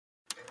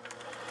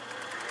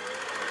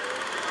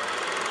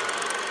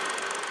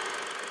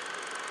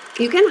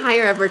You can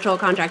hire a virtual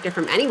contractor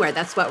from anywhere.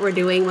 That's what we're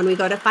doing when we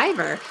go to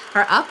Fiverr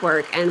or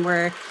Upwork and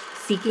we're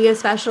seeking a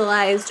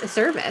specialized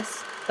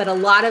service. But a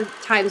lot of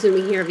times when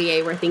we hear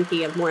VA, we're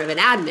thinking of more of an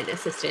admin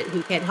assistant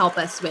who can help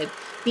us with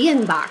the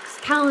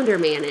inbox, calendar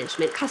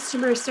management,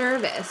 customer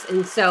service.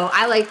 And so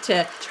I like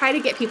to try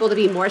to get people to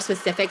be more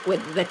specific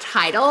with the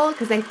title,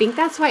 because I think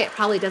that's why it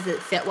probably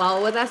doesn't sit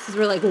well with us, is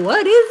we're like,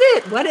 what is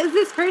it? What does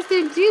this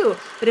person do?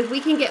 But if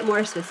we can get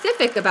more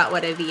specific about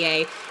what a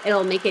VA,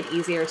 it'll make it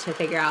easier to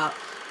figure out,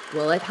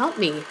 will it help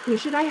me? Who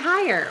should I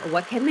hire?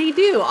 What can they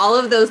do? All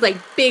of those like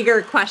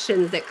bigger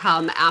questions that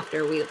come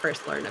after we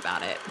first learn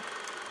about it.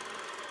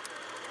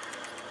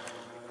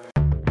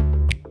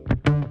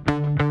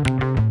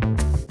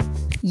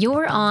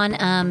 You're on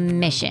a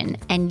mission,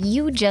 and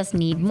you just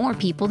need more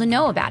people to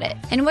know about it.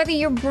 And whether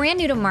you're brand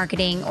new to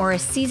marketing or a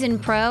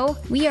seasoned pro,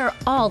 we are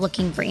all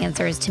looking for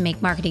answers to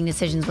make marketing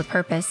decisions with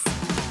purpose.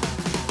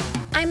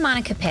 I'm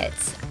Monica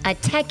Pitts, a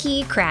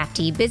techie,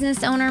 crafty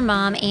business owner,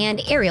 mom,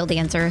 and aerial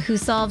dancer who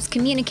solves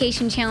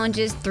communication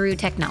challenges through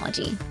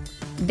technology.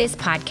 This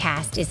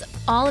podcast is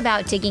all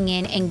about digging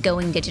in and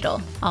going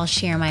digital. I'll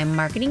share my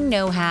marketing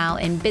know-how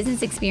and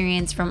business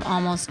experience from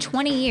almost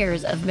 20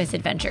 years of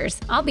misadventures.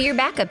 I'll be your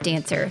backup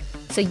dancer,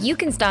 so you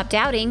can stop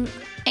doubting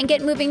and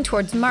get moving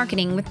towards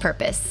marketing with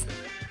purpose.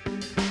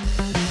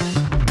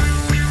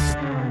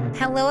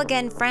 Hello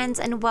again, friends,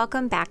 and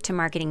welcome back to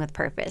Marketing with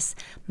Purpose.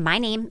 My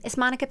name is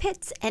Monica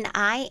Pitts, and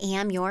I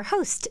am your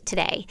host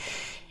today.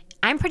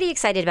 I'm pretty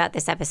excited about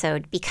this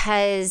episode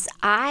because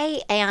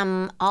I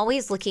am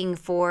always looking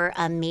for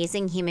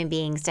amazing human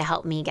beings to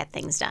help me get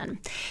things done.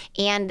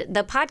 And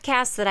the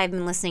podcasts that I've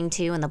been listening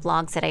to and the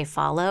blogs that I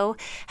follow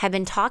have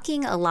been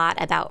talking a lot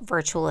about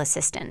virtual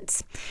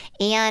assistants.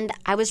 And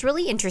I was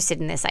really interested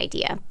in this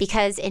idea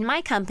because in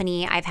my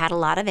company, I've had a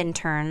lot of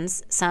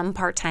interns, some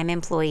part-time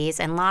employees,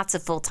 and lots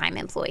of full-time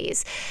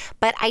employees.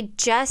 But I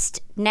just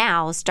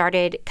now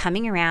started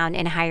coming around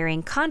and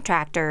hiring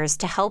contractors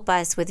to help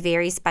us with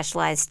very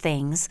specialized things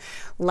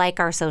like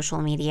our social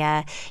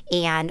media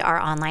and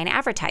our online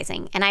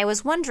advertising. And I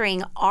was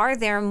wondering, are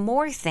there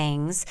more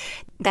things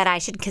that I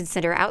should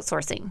consider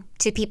outsourcing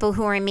to people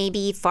who are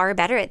maybe far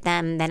better at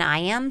them than I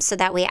am, so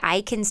that way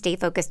I can stay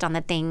focused on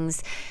the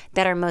things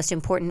that are most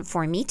important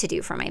for me to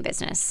do for my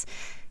business?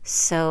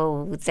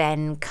 So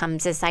then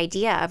comes this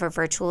idea of a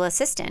virtual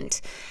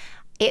assistant.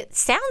 It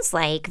sounds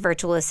like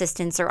virtual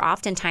assistants are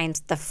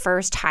oftentimes the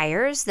first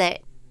hires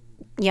that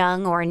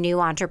young or new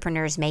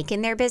entrepreneurs make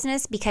in their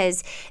business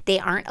because they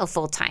aren't a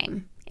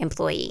full-time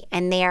employee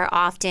and they are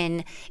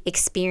often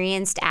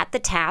experienced at the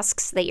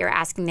tasks that you're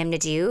asking them to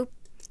do.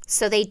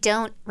 So they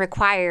don't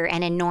require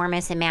an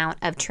enormous amount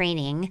of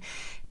training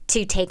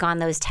to take on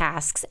those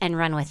tasks and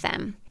run with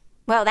them.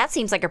 Well, that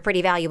seems like a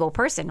pretty valuable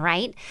person,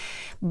 right?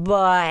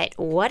 But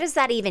what does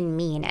that even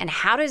mean and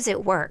how does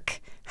it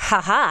work?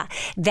 Haha,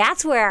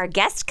 that's where our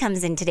guest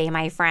comes in today,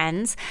 my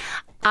friends.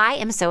 I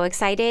am so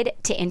excited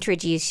to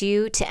introduce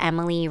you to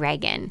Emily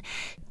Reagan.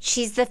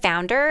 She's the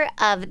founder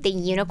of the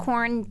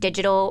Unicorn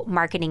Digital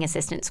Marketing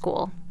Assistant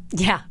School.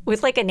 Yeah,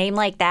 with like a name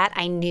like that,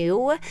 I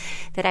knew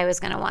that I was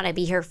going to want to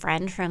be her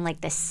friend from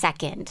like the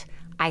second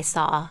I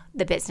saw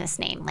the business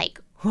name. Like,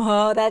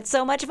 whoa, that's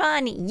so much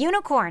fun.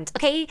 Unicorns.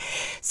 Okay.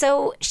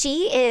 So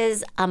she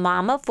is a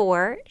mom of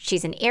four.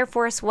 She's an Air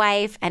Force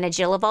wife and a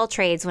Jill of all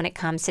trades when it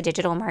comes to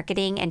digital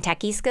marketing and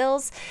techie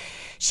skills.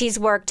 She's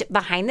worked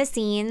behind the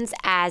scenes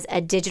as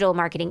a digital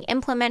marketing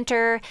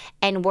implementer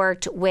and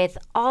worked with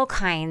all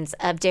kinds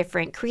of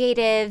different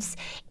creatives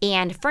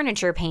and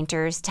furniture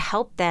painters to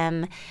help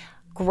them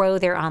grow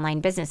their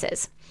online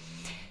businesses.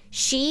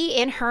 She,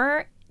 in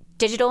her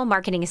digital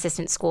marketing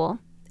assistant school,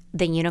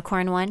 the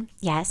Unicorn one,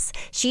 yes,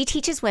 she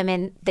teaches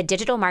women the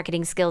digital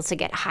marketing skills to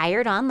get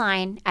hired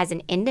online as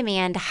an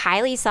in-demand,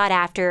 highly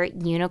sought-after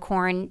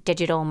unicorn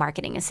digital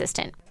marketing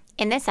assistant.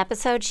 In this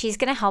episode, she's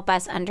going to help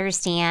us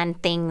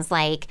understand things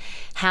like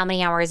how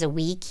many hours a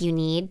week you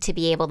need to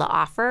be able to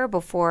offer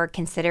before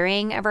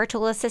considering a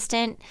virtual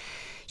assistant.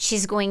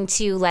 She's going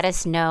to let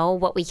us know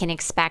what we can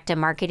expect a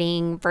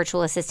marketing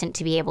virtual assistant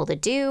to be able to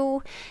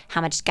do,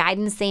 how much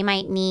guidance they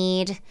might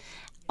need.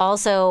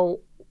 Also,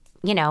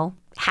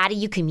 how do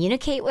you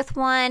communicate with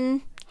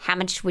one? How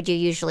much would you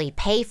usually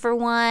pay for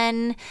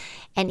one?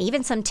 And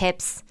even some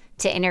tips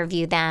to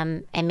interview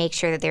them and make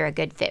sure that they're a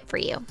good fit for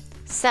you.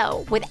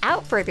 So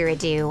without further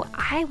ado,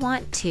 I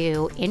want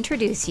to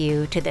introduce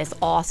you to this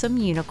awesome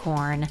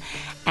unicorn,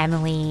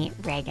 Emily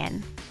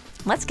Reagan.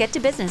 Let's get to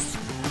business.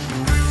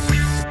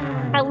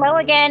 Hello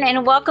again,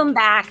 and welcome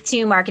back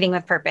to Marketing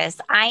with Purpose.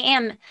 I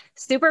am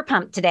super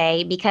pumped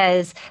today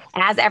because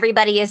as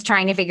everybody is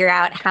trying to figure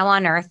out how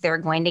on earth they're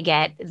going to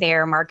get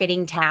their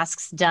marketing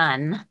tasks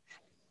done,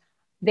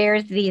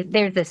 there's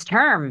this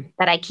term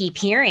that I keep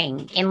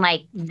hearing in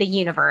like the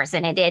universe,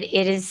 and it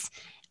is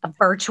a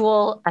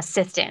virtual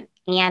assistant.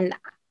 And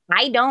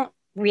I don't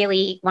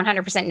really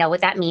 100% know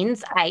what that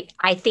means.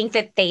 I think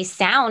that they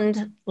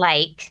sound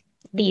like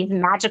these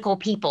magical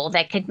people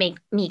that could make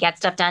me get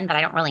stuff done, but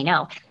I don't really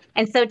know.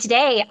 And so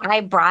today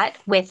I brought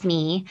with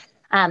me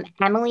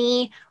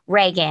Emily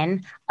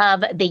Reagan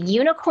of the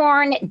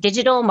Unicorn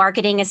Digital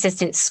Marketing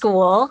Assistant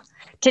School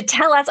to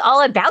tell us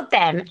all about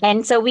them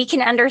and so we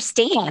can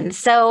understand.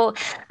 So,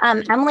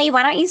 Emily,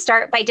 why don't you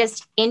start by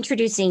just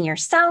introducing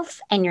yourself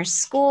and your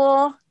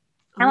school?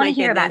 Oh I want my to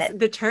hear about goodness. it.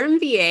 The term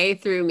VA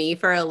threw me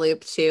for a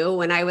loop too.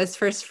 When I was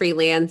first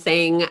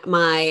freelancing,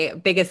 my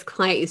biggest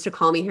client used to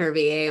call me her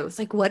VA. I was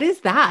like, what is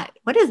that?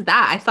 What is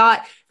that? I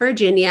thought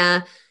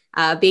Virginia,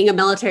 being a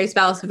military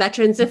spouse,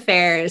 Veterans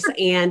Affairs,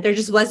 and there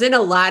just wasn't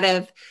a lot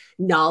of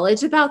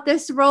knowledge about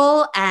this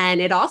role.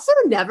 And it also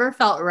never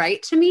felt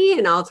right to me.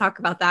 And I'll talk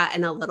about that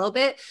in a little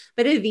bit.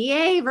 But a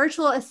VA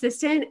virtual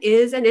assistant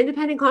is an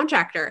independent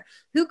contractor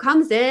who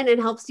comes in and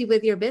helps you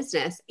with your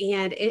business.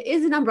 And it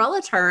is an umbrella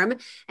term,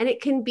 and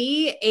it can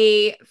be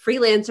a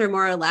freelancer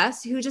more or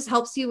less who just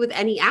helps you with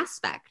any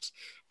aspect.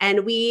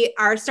 And we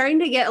are starting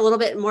to get a little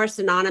bit more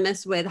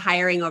synonymous with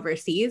hiring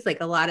overseas.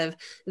 Like a lot of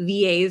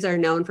VAs are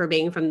known for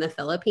being from the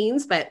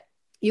Philippines, but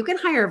you can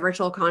hire a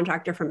virtual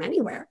contractor from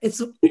anywhere. It's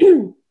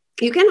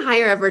you can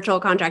hire a virtual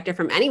contractor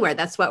from anywhere.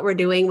 That's what we're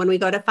doing when we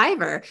go to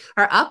Fiverr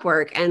or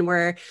Upwork and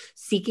we're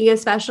seeking a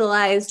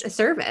specialized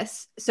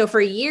service. So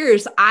for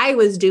years, I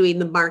was doing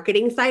the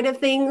marketing side of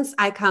things.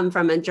 I come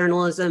from a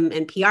journalism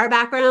and PR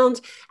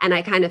background, and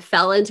I kind of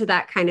fell into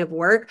that kind of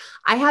work.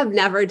 I have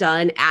never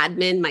done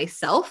admin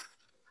myself.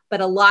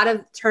 But a lot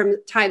of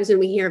times when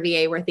we hear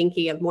VA, we're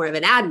thinking of more of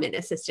an admin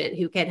assistant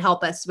who can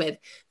help us with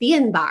the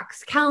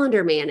inbox,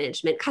 calendar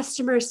management,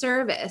 customer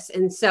service.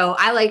 And so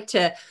I like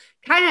to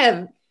kind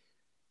of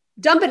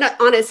dump it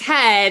on his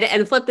head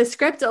and flip the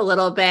script a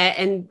little bit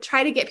and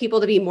try to get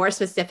people to be more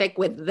specific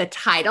with the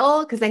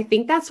title. Cause I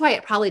think that's why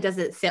it probably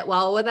doesn't sit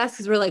well with us.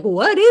 Cause we're like,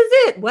 what is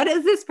it? What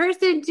does this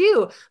person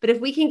do? But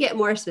if we can get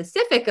more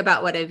specific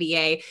about what a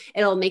VA,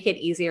 it'll make it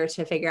easier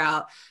to figure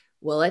out,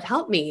 will it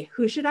help me?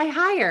 Who should I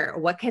hire?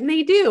 What can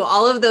they do?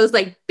 All of those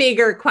like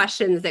bigger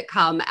questions that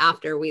come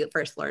after we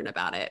first learn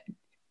about it.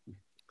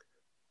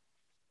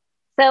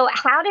 So,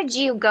 how did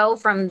you go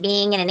from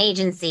being in an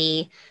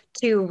agency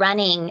to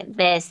running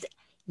this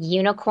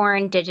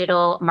Unicorn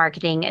Digital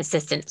Marketing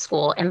Assistant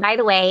School? And by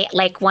the way,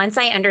 like once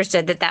I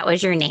understood that that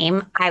was your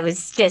name, I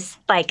was just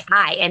like,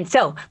 I am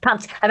so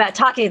pumped about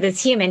talking to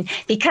this human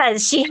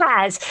because she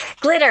has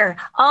glitter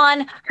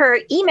on her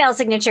email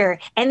signature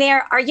and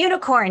there are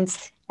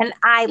unicorns. And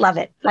I love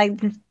it.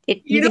 Like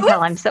you can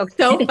tell I'm so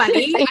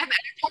funny. I'm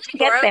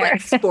more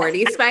like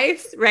Sporty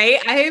Spice, right?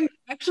 I'm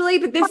actually,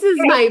 but this is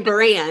my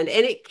brand.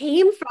 And it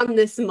came from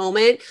this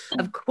moment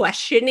of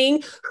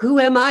questioning, who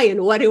am I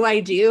and what do I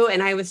do?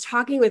 And I was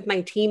talking with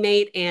my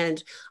teammate,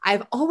 and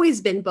I've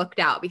always been booked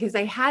out because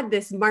I had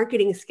this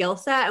marketing skill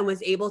set and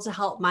was able to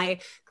help my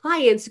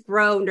clients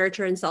grow,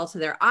 nurture, and sell to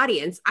their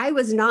audience. I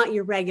was not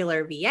your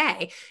regular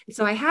VA.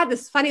 So I had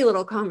this funny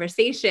little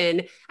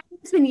conversation.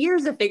 It's been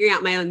years of figuring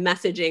out my own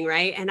messaging,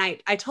 right? And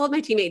I told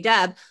my teammate,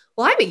 Deb,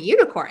 well, I'm a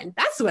unicorn.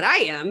 That's what I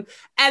am.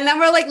 And then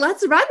we're like,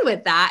 let's run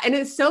with that. And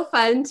it's so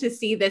fun to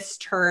see this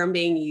term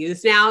being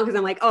used now because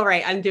I'm like, oh,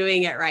 right, I'm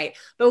doing it right.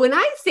 But when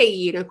I say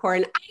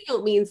unicorn, I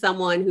don't mean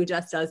someone who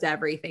just does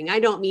everything. I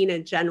don't mean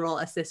a general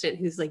assistant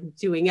who's like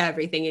doing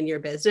everything in your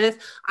business.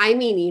 I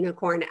mean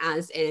unicorn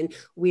as in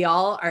we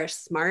all are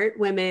smart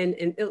women,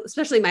 and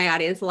especially my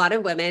audience, a lot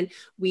of women.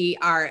 We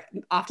are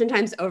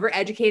oftentimes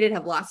overeducated,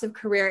 have lots of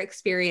career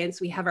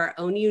experience. We have our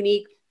own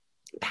unique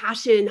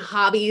passion,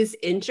 hobbies,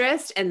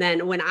 interest. And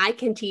then when I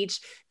can teach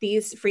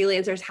these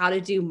freelancers how to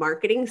do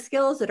marketing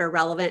skills that are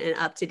relevant and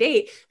up to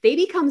date, they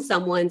become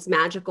someone's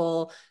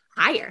magical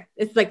hire.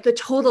 It's like the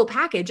total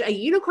package. A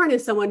unicorn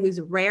is someone who's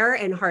rare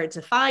and hard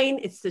to find.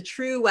 It's the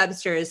true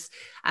Webster's,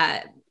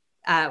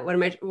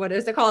 what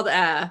is it called?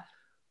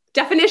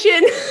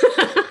 Definition.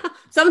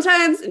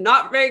 Sometimes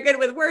not very good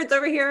with words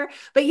over here,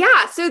 but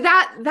yeah, so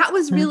that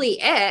was really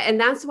it. And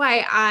that's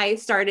why I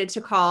started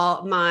to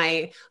call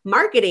my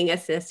marketing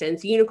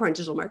assistants unicorn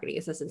digital marketing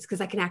assistants,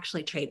 because I can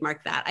actually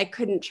trademark that. I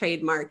couldn't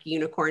trademark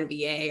unicorn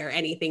VA or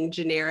anything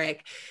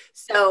generic.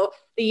 So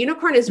the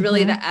unicorn is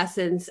really the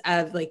essence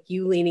of like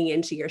you leaning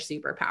into your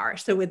superpower.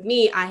 So with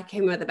me, I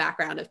came with a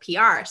background of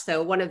PR.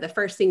 So one of the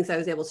first things I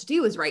was able to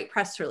do was write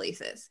press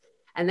releases.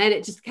 And then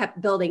it just kept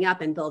building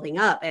up and building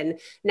up. And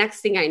next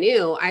thing I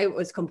knew, I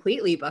was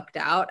completely booked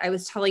out. I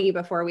was telling you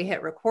before we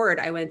hit record,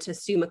 I went to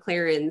Sue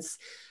McLaren's,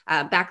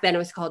 back then it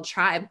was called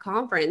Tribe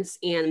Conference.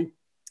 And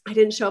I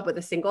didn't show up with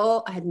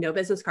I had no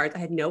business cards. I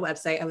had no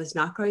website. I was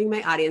not growing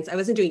my audience. I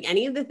wasn't doing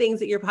any of the things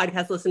that your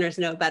podcast listeners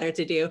know better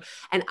to do.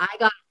 And I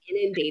got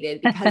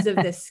inundated because of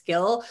this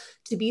skill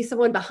to be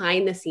someone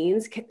behind the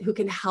scenes who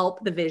can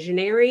help the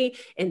visionary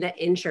and the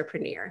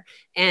entrepreneur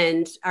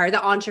and the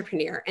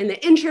entrepreneur. And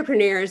the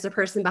entrepreneur is the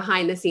person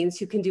behind the scenes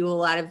who can do a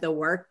lot of the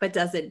work, but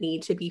doesn't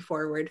need to be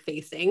forward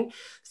facing.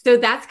 So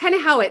that's kind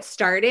of how it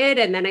started.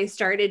 And then I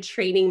started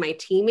training my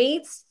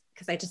teammates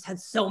because I just had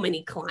so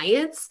many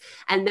clients.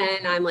 And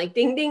then I'm like,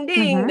 ding, ding,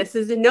 ding, this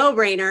is a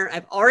no-brainer.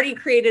 I've already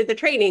created the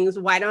trainings.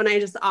 Why don't I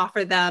just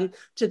offer them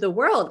to the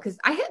world? Because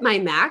I hit my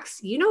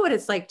max. You know what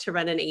it's like to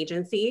run an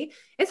agency.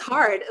 It's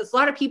hard. It's a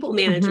lot of people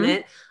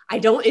management. I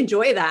don't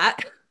enjoy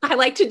that. I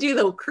like to do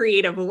the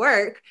creative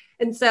work.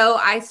 And so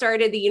I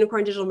started the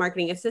Unicorn Digital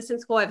Marketing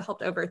Assistant School. I've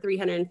helped over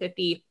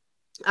 350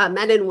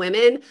 men and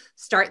women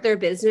start their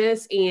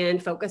business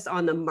and focus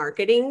on the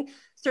marketing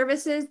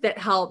services that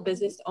help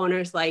business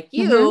owners like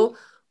you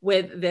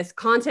with this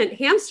content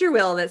hamster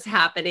wheel that's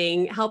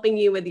happening, helping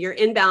you with your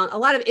inbound, a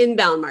lot of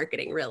inbound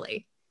marketing,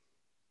 really.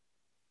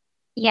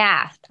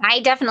 Yeah, I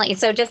definitely.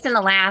 So just in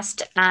the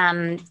last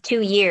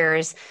 2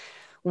 years,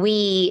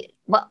 we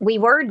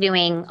were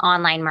doing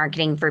online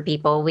marketing for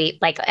people. We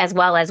like as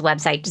well as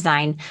website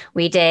design.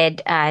 We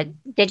did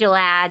digital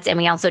ads, and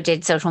we also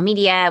did social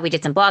media. We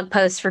did some blog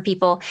posts for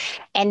people.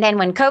 And then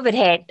when COVID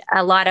hit,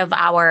 a lot of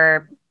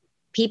our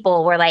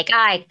people were like,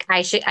 I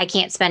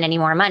can't spend any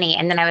more money.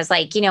 And then I was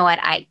like, you know what,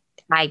 I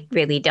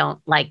really don't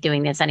like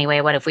doing this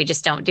anyway. What if we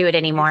just don't do it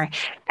anymore?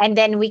 And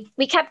then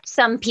we kept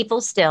some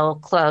people still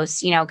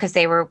close, because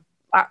they were,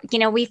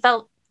 we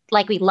felt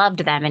like we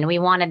loved them and we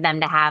wanted them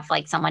to have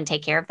like someone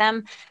take care of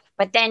them.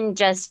 But then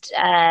just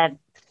about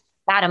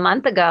a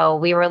month ago,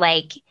 we were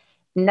like,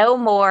 no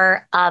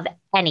more of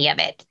any of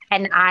it.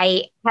 And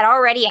I had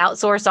already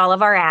outsourced all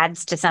of our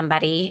ads to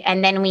somebody.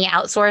 And then we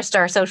outsourced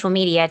our social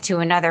media to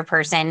another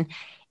person.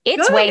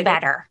 It's Good. way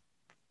better.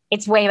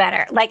 It's way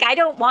better. Like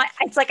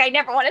it's like I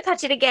never want to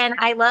touch it again.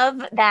 I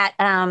love that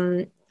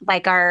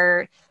like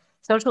our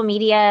social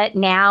media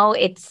now,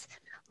 it's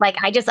like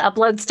I just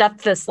upload stuff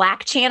to the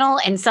Slack channel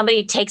and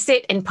somebody takes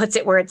it and puts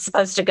it where it's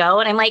supposed to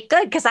go. And I'm like,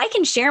 good, because I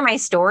can share my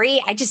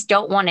story. I just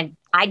don't want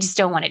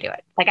to do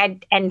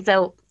it. And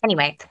so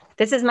anyway,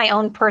 this is my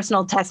own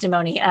personal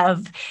testimony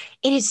of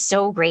it is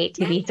so great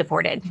to be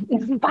supported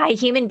by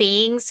human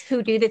beings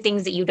who do the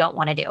things that you don't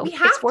want to do. We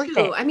have it's worth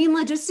to. It. I mean,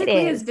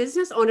 logistically, as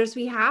business owners,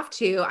 we have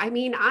to. I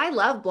mean, I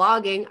love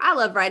blogging. I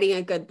love writing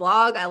a good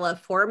blog. I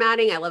love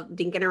formatting. I love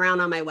dinking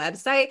around on my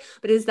website.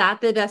 But is that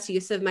the best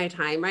use of my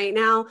time right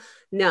now?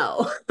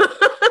 No.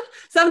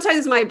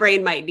 Sometimes my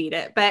brain might need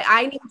it, but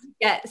I need to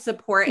get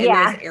support in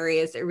those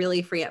areas that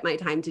really free up my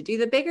time to do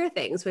the bigger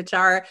things, which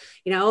are,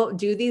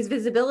 do these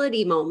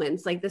visibility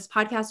moments like this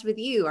podcast with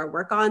you, or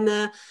work on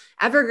the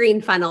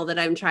evergreen funnel that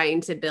I'm trying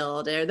to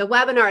build, or the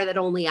webinar that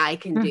only I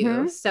can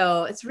do.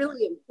 So it's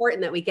really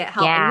important that we get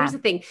help. And here's the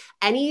thing,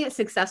 any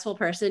successful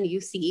person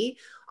you see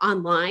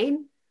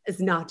online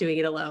is not doing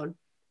it alone.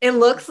 It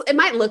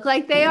might look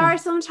like they are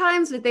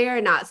sometimes, but they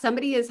are not.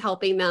 Somebody is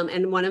helping them.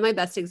 And one of my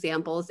best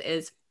examples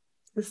is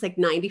this like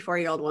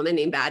 94-year-old woman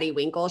named Batty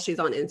Winkle. She's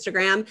on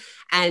Instagram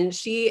and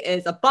she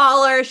is a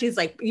baller. She's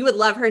like, you would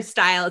love her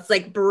style. It's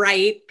like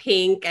bright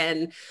pink.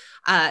 And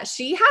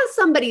she has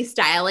somebody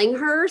styling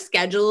her,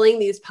 scheduling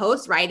these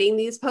posts, writing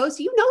these posts.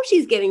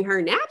 She's getting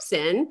her naps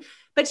in,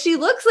 but she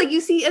looks like,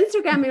 you see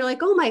Instagram and you're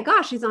like, oh my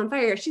gosh, she's on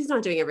fire. She's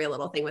not doing every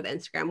little thing with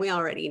Instagram. We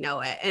already know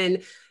it.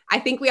 And I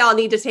think we all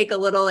need to take a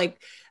little like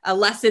a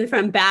lesson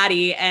from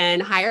Batty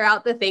and hire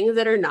out the things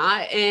that are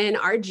not in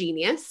our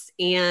genius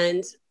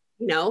and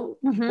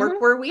work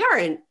where we are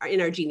in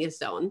our genius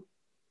zone.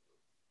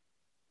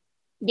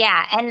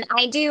 Yeah. And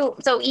I do.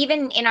 So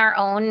even in our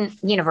own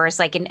universe,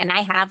 like, and I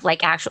have I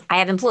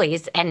have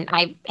employees and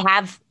I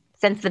have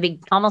since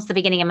almost the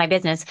beginning of my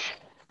business,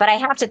 but I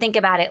have to think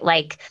about it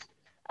like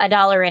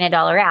 $1 in,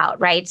 $1 out,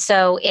 right?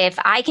 So if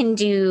I can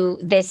do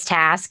this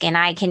task and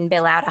I can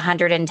bill out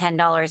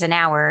 $110 an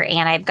hour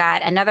and I've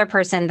got another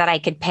person that I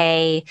could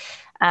pay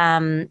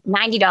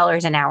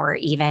 $90 an hour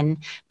even,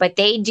 but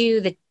they do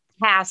the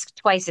task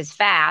twice as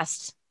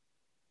fast,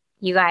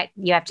 you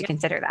have to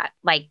consider that.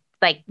 Like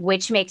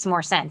which makes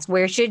more sense?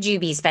 Where should you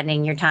be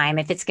spending your time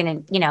if it's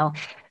going to,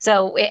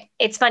 so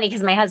it's funny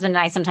because my husband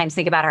and I sometimes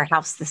think about our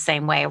house the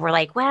same way. We're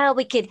like, well,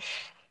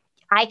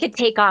 I could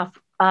take off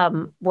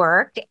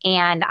work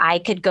and I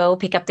could go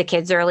pick up the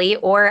kids early,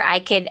 or I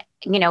could,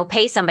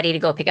 pay somebody to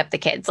go pick up the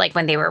kids like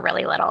when they were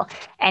really little.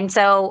 And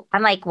so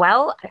I'm like,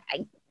 well,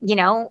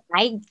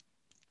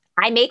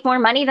 I make more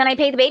money than I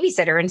pay the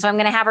babysitter. And so I'm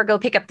going to have her go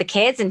pick up the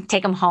kids and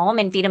take them home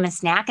and feed them a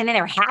snack. And then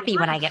they're happy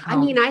when I get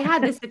home. I mean, I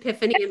had this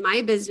epiphany in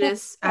my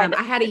business. I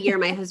had a year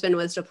my husband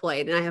was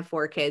deployed and I have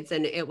 4 kids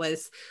and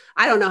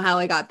I don't know how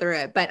I got through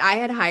it, but I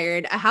had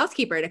hired a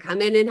housekeeper to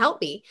come in and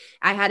help me.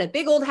 I had a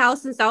big old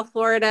house in South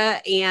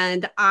Florida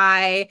and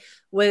I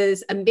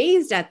was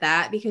amazed at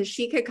that because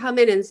she could come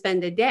in and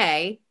spend a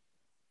day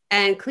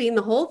and clean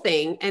the whole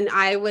thing. And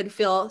I would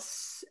feel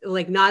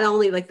like not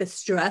only like the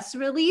stress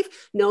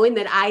relief, knowing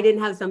that I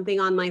didn't have something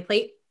on my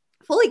plate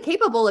fully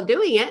capable of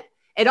doing it.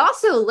 It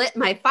also lit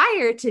my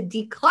fire to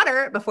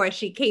declutter before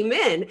she came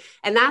in.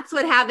 And that's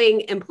what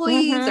having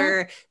employees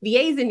or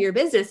VAs in your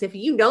business, if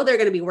you know they're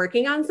going to be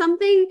working on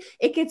something,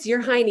 it gets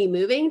your hiney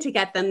moving to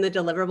get them the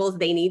deliverables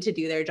they need to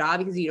do their job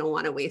because you don't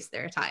want to waste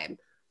their time.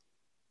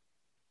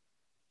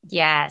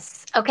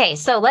 Yes. Okay.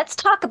 So let's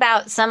talk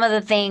about some of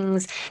the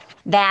things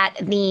that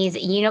these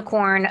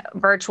unicorn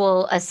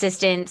virtual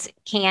assistants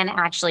can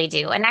actually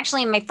do. And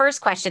actually, my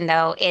first question,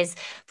 though, is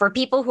for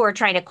people who are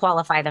trying to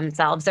qualify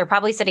themselves. They're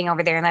probably sitting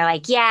over there and they're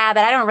like, yeah,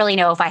 but I don't really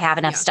know if I have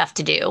enough stuff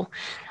to do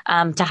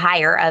to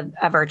hire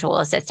a virtual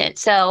assistant.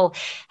 So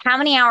how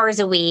many hours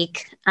a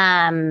week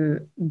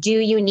do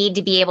you need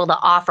to be able to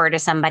offer to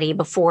somebody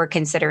before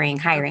considering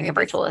hiring a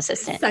virtual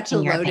assistant? Such a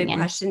in your loaded opinion?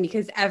 question,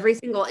 because every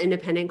single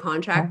independent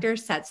contractor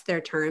sets their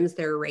terms,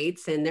 their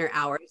rates, and their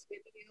hours with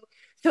you.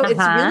 So it's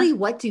really,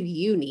 what do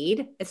you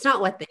need? It's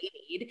not what they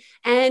need.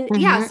 And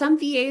yeah, some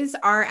VAs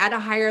are at a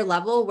higher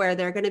level where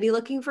they're going to be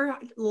looking for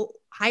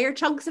higher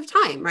chunks of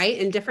time, right?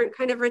 And different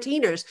kind of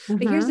retainers.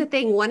 But here's the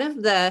thing. One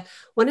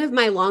of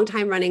my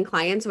longtime running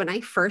clients, when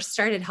I first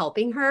started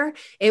helping her,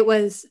 it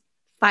was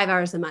 5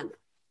 hours a month.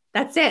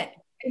 That's it.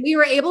 And we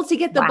were able to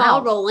get the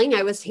ball rolling.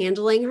 I was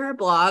handling her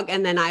blog,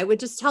 and then I would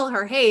just tell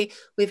her, hey,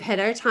 we've hit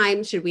our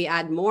time. Should we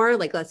add more?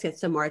 Like, let's get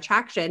some more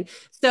traction.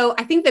 So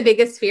I think the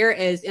biggest fear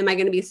is, am I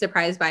going to be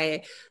surprised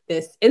by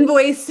this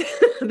invoice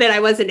that I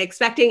wasn't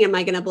expecting? Am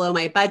I going to blow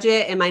my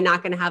budget? Am I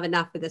not going to have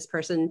enough for this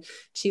person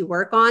to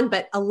work on?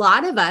 But a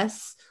lot of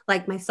us,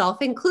 like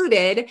myself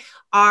included,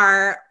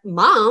 are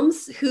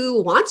moms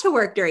who want to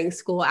work during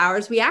school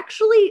hours. We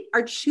actually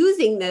are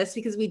choosing this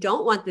because we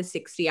don't want the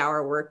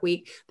 60-hour work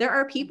week. There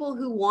are people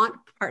who want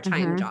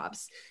part-time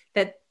jobs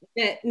that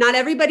not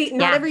every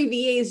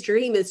VA's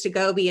dream is to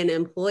go be an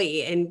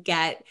employee and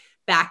get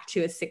back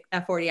to a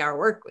 40-hour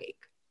work week.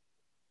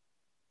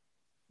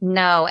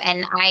 No.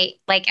 And I,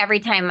 like, every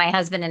time my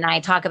husband and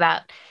I talk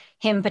about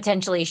him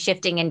potentially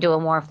shifting into a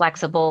more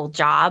flexible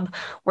job,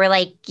 we're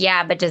like,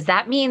 yeah, but does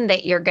that mean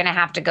that you're going to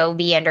have to go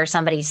be under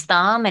somebody's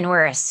thumb and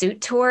wear a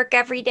suit to work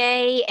every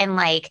day and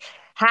like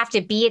have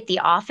to be at the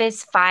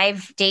office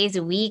 5 days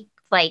a week,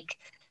 like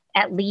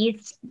at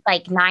least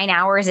like 9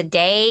 hours a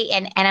day?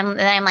 And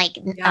I'm like,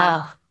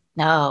 oh,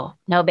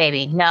 no,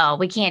 baby, no,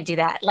 we can't do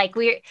that. Like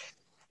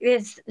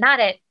it's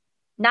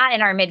not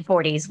in our mid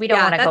 40s. We don't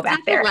want to go back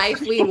there. That's not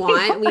the life we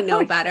want. We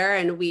know better,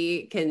 and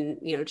we can,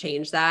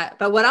 change that.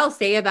 But what I'll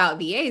say about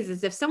VAs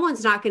is, if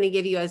someone's not going to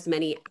give you as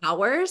many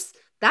hours,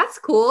 that's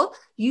cool.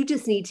 You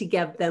just need to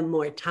give them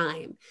more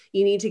time.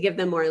 You need to give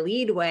them more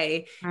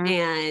leadway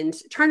and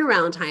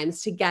turnaround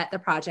times to get the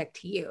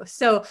project to you.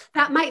 So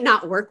that might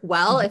not work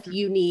well if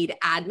you need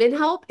admin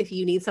help, if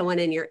you need someone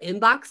in your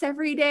inbox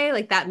every day,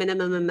 like that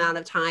minimum amount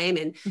of time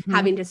and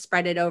having to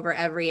spread it over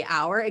every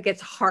hour. It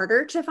gets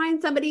harder to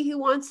find somebody who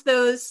wants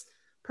those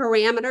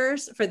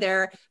parameters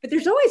but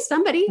there's always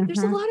somebody. There's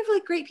a lot of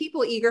like great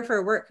people eager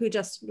for work who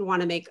just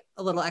want to make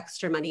a little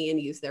extra money and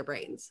use their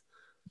brains.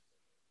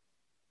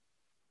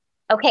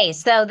 Okay,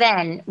 so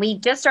then we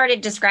just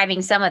started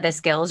describing some of the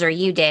skills, or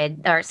you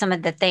did, or some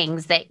of the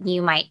things that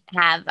you might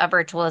have a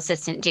virtual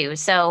assistant do.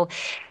 So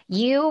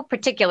you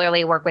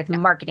particularly work with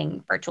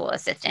marketing virtual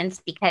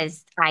assistants,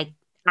 because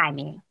I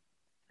mean,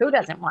 who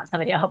doesn't want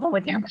somebody to help them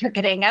with their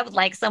marketing? I would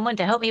like someone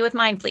to help me with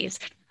mine, please.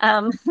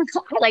 I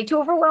like to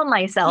overwhelm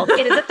myself.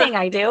 It is a thing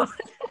I do.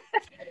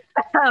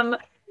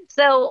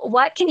 So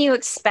what can you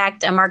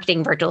expect a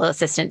marketing virtual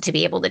assistant to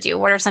be able to do?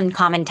 What are some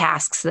common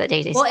tasks that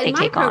they take on? In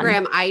my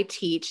program, I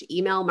teach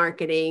email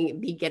marketing,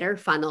 beginner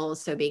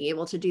funnels, so being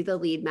able to do the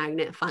lead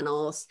magnet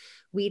funnels.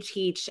 We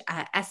teach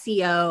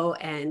SEO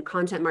and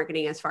content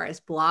marketing as far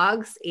as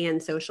blogs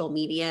and social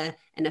media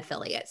and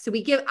affiliates. So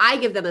I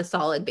give them a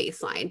solid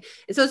baseline.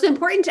 And so it's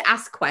important to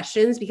ask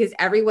questions, because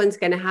everyone's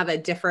going to have a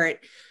different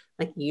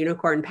like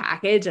unicorn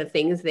package of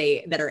things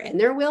that are in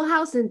their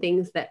wheelhouse and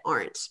things that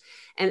aren't.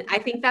 And I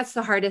think that's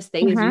the hardest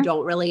thing is you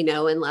don't really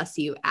know unless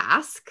you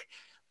ask.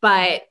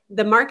 But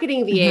the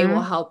marketing VA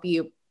will help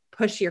you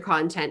push your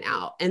content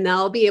out, and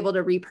they'll be able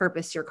to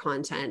repurpose your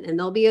content, and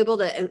they'll be able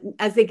to,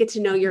 as they get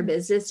to know your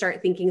business,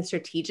 start thinking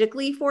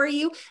strategically for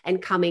you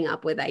and coming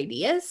up with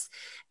ideas.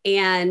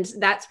 And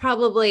that's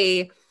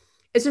probably,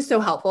 it's just so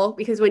helpful,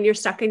 because when you're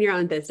stuck in your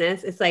own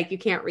business, it's like you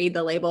can't read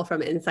the label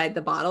from inside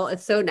the bottle.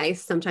 It's so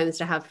nice sometimes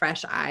to have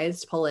fresh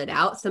eyes to pull it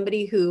out.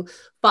 Somebody who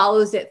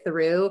follows it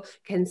through,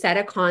 can set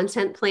a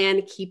content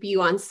plan, keep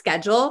you on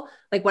schedule.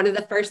 Like one of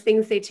the first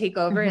things they take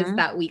over is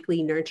that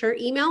weekly nurture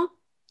email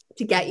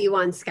to get you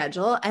on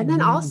schedule, and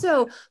then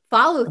also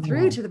follow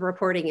through to the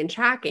reporting and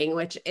tracking,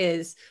 which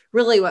is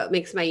really what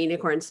makes my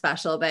unicorn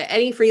special. But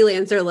any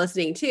freelancer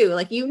listening too,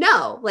 like, you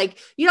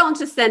don't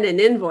just send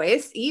an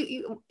invoice,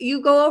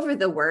 you go over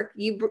the work,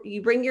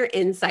 you bring your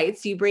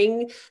insights, you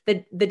bring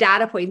the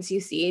data points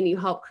you see, and you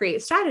help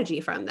create strategy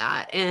from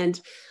that.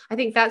 And I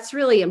think that's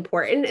really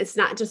important. It's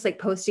not just like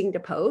posting to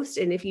post.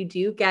 And if you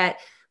do get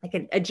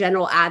like a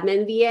general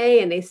admin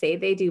VA and they say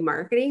they do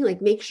marketing,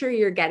 like make sure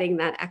you're getting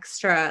that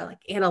extra like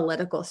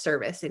analytical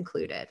service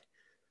included.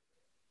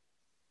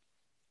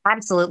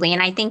 Absolutely.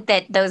 And I think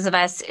that those of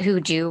us who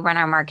do run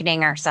our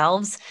marketing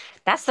ourselves,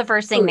 that's the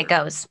first thing that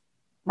goes,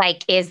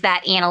 like, is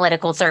that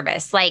analytical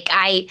service. Like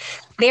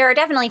there are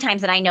definitely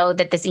times that I know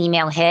that this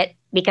email hit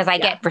because I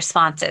get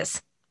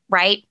responses,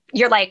 right?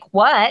 You're like,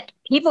 what?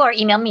 People are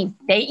emailing me.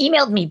 They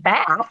emailed me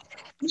back.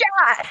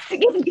 Yes,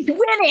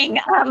 winning.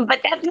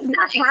 But that does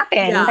not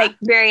happen like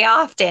very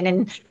often.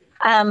 And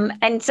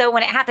And so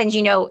when it happens,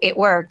 it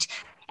worked.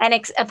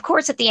 And of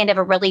course, at the end of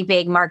a really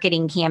big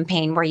marketing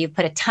campaign where you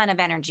put a ton of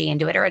energy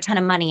into it or a ton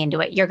of money into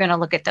it, you're going to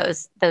look at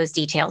those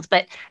details.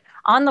 But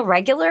on the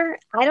regular,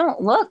 I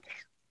don't look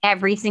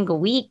every single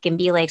week and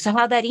be like, so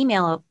how'd that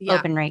email Yeah.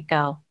 open rate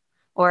go?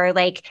 Or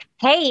like,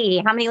 hey,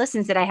 how many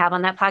listens did I have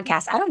on that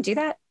podcast? I don't do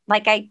that.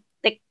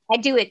 I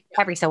do it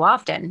every so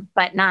often,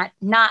 but not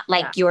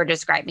like Yeah. you're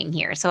describing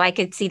here. So I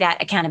could see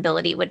that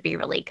accountability would be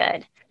really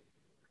good.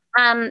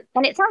 And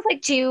it sounds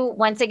like too,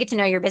 once they get to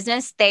know your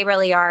business, they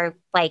really are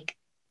like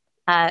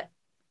uh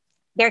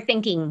they're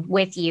thinking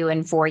with you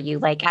and for you,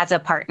 like as a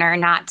partner,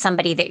 not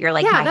somebody that you're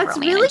like Yeah, that's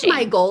really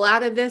my micromanaging. goal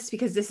out of this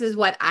because this is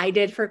what I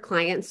did for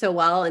clients so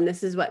well. And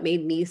this is what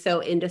made me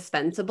so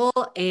indispensable.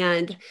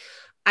 And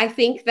I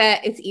think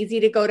that it's easy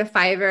to go to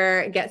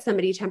Fiverr, get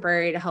somebody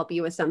temporary to help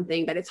you with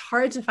something, but it's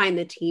hard to find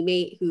the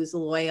teammate who's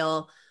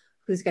loyal,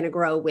 who's going to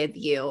grow with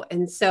you.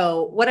 And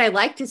so, what I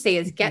like to say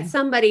is get Mhm.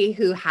 somebody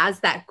who has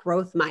that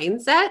growth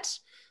mindset.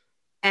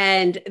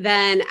 And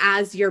then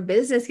as your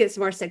business gets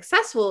more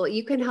successful,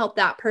 you can help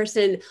that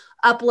person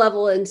up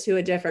level into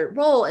a different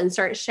role and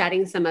start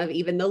shedding some of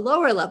even the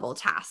lower level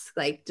tasks,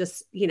 like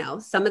just,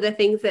 some of the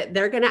things that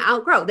they're going to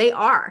outgrow. They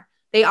are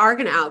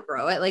going to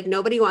outgrow it. Like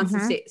nobody wants to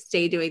Mhm.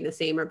 stay doing the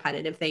same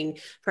repetitive thing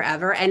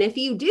forever. And if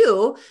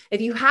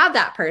you have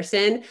that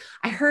person,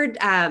 I heard,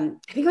 I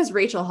think it was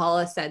Rachel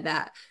Hollis said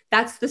that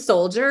that's the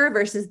soldier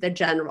versus the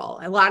general.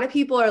 A lot of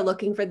people are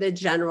looking for the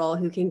general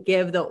who can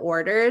give the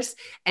orders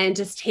and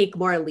just take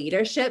more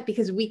leadership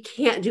because we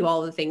can't do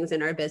all the things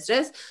in our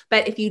business.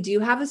 But if you do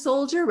have a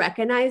soldier,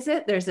 recognize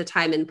it. There's a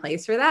time and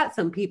place for that.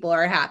 Some people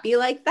are happy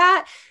like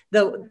that.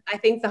 Though I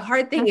think the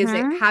hard thing is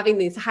that Mhm. having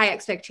these high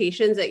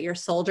expectations that your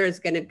soldier is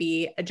going to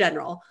be a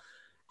general.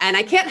 And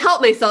I can't help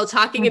myself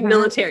talking in Mhm.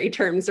 military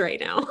terms right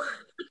now.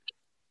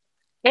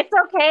 It's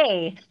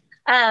okay.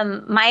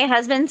 My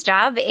husband's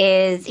job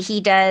is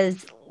he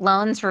does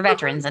loans for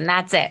veterans, and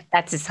that's it.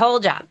 That's his whole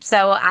job.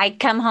 So I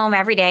come home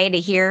every day to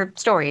hear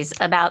stories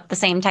about the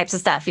same types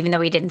of stuff. Even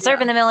though he didn't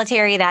serve in Yeah. the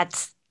military,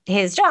 that's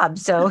his job.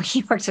 So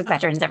he works with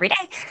veterans every day,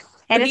 But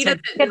and he it's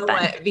doesn't good know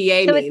fun. what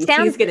VA So it means. He's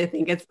sounds, going to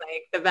think it's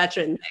like the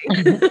veteran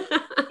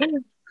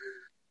thing.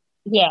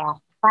 yeah.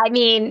 I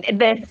mean,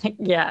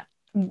 yeah,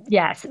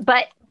 yes,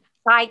 but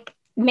like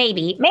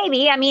maybe.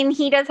 I mean,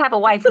 he does have a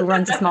wife who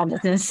runs a small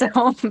business,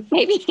 so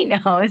maybe he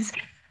knows.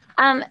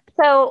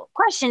 So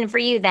question for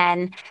you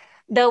then.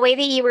 The way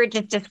that you were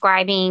just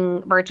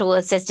describing virtual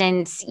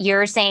assistants,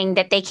 you're saying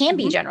that they can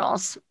be Mhm.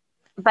 generals,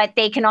 but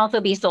they can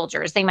also be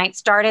soldiers. They might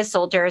start as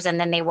soldiers and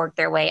then they work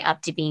their way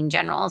up to being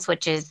generals,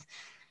 which is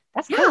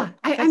that's Yeah, cool.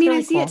 I That's mean, I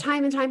really see it cool.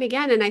 time and time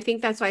again, and I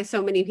think that's why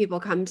so many people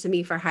come to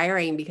me for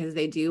hiring because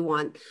they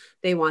want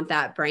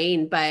that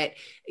brain. But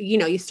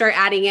you start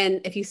adding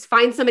in if you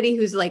find somebody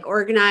who's like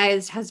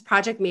organized, has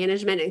project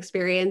management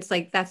experience,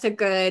 like that's a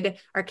good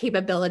or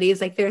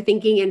capabilities. Like they're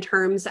thinking in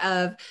terms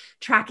of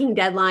tracking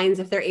deadlines.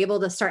 If they're able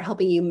to start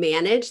helping you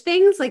manage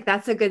things, like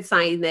that's a good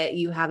sign that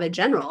you have a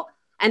general.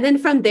 And then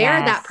from there,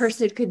 that Yes.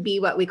 person could be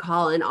what we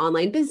call an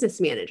online business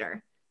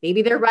manager.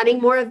 Maybe they're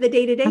running more of the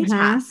day-to-day Mm-hmm.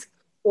 tasks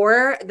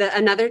or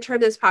another term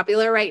that's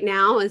popular right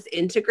now is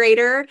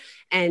integrator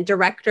and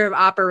director of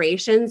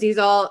operations. These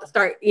all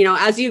start,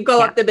 as you go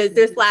up Yep. the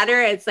business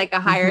ladder, it's like a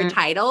higher Mm-hmm.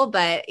 title.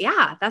 But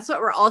yeah, that's what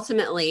we're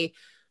ultimately,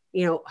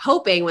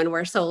 hoping when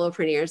we're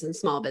solopreneurs and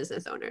small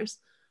business owners.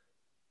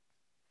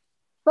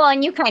 Well,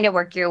 and you kind of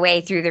work your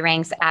way through the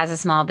ranks as a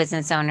small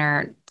business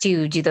owner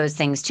to do those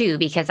things too,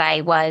 because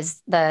I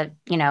was the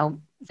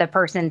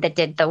person that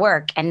did the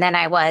work. And then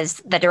I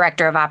was the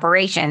director of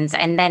operations.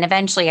 And then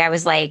eventually I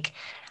was like,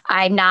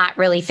 I'm not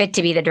really fit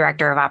to be the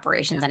director of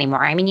operations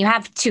anymore. I mean, you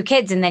have two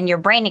kids and then your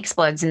brain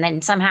explodes and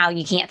then somehow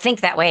you can't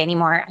think that way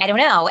anymore. I don't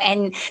know.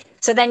 And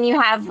so then you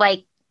have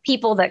like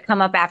people that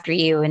come up after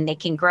you and they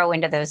can grow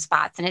into those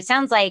spots. And it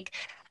sounds like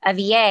a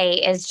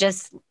VA is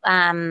just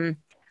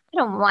I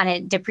don't want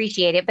to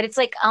depreciate it, but it's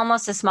like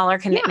almost a smaller Yeah.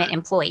 commitment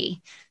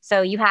employee.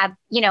 So you have,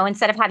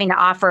 instead of having to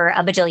offer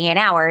a bajillion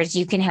hours,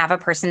 you can have a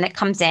person that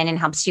comes in and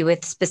helps you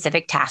with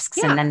specific tasks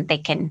and Yeah. then they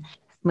can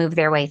move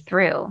their way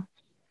through.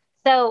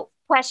 So,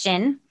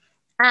 question,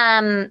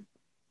 um,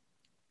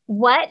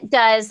 what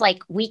does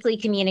like weekly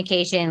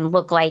communication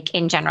look like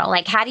in general?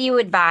 Like, how do you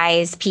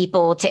advise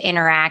people to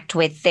interact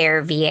with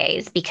their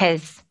VAs?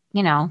 Because,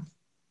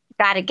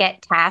 got to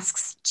get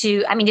tasks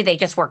to, I mean, do they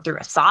just work through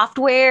a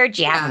software?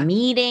 Do you have a Yeah.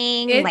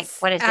 meeting? Like,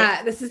 what is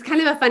it? This is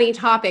kind of a funny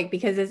topic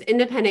because as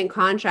independent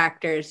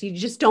contractors, you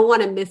just don't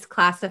want to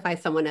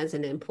misclassify someone as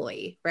an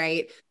employee,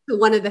 right? So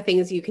one of the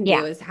things you can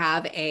Yeah. do is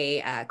have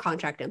a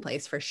contract in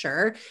place for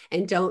sure,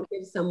 and don't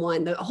give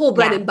someone the whole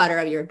bread Yeah. and butter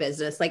of your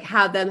business. Like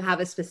have them have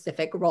a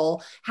specific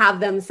role,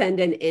 have them send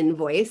an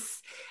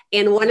invoice.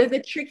 And one of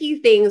the tricky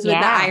things with the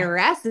Yeah.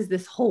 IRS is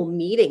this whole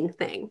meeting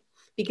thing.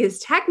 Because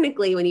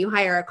technically, when you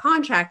hire a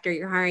contractor,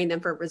 you're hiring them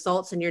for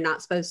results and you're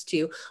not supposed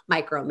to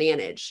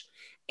micromanage.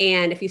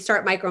 And if you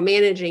start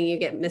micromanaging, you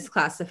get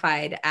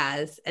misclassified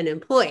as an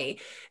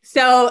employee.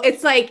 So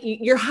it's like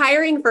you're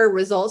hiring for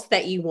results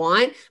that you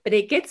want, but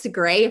it gets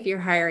gray if you're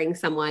hiring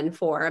someone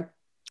for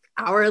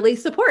hourly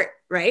support,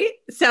 right?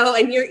 So,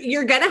 and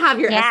you're going to have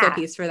your Yeah.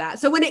 SOPs for that.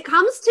 So when it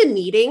comes to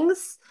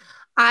meetings,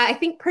 I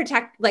think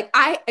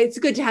it's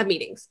good to have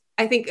meetings.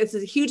 I think it's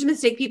a huge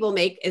mistake people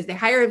make is they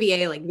hire a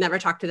VA, like never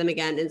talk to them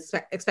again and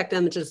expect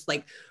them to just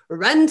like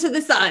run to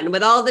the sun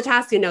with all the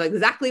tasks and know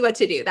exactly what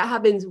to do. That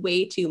happens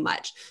way too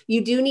much.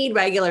 You do need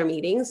regular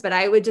meetings, but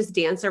I would just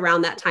dance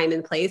around that time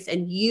and place.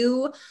 And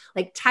you,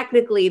 like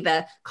technically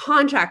the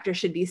contractor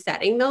should be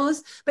setting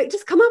those, but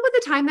just come up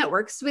with a time that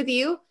works with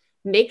you.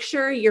 Make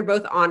sure you're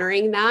both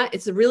honoring that.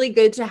 It's really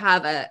good to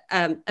have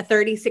a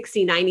 30,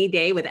 60, 90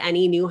 day with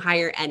any new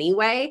hire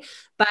anyway,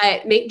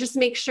 but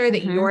make sure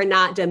that you're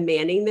not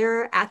demanding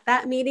they're at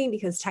that meeting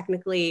because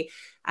technically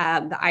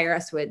the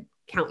IRS would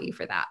count you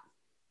for that.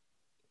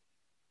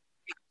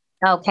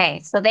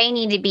 Okay. So they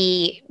need to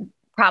be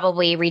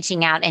probably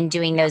reaching out and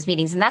doing those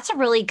meetings. And that's a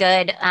really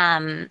good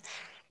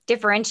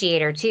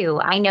differentiator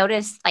too. I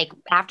noticed like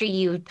after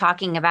you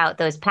talking about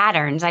those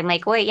patterns, I'm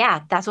like, wait,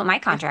 yeah, that's what my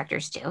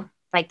contractors do.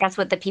 Like that's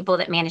what the people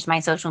that manage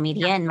my social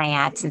media and my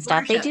ads and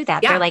stuff, they do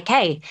that. Yeah. They're like,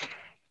 hey,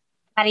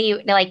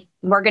 they're like,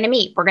 we're going to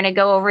meet, we're going to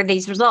go over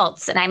these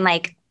results. And I'm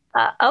like,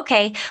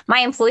 okay, my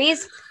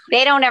employees,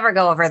 they don't ever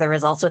go over the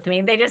results with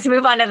me. They just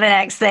move on to the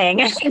next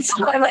thing. And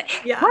so I'm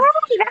like, yeah.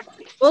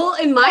 Well,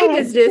 in my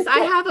business,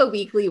 I have a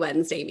weekly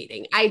Wednesday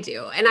meeting. I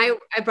do. And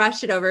I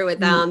brushed it over with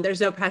them.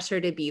 There's no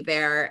pressure to be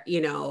there. You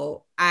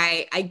know,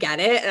 I get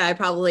it. And I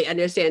probably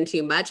understand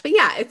too much, but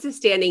yeah, it's a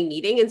standing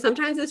meeting. And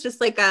sometimes it's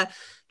just like a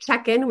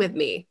check in with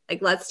me.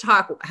 Like, let's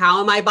talk.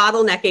 How am I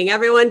bottlenecking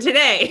everyone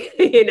today?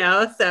 You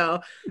know?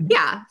 So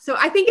yeah. So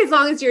I think as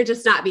long as you're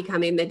just not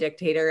becoming the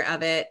dictator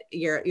of it,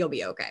 you'll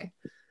be okay.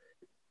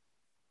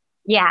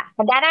 Yeah.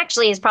 And that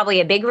actually is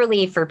probably a big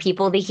relief for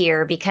people to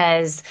hear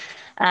because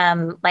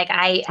like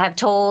I have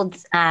told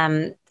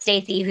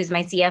Stacy, who's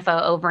my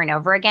CFO, over and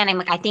over again, I'm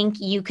like, I think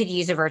you could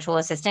use a virtual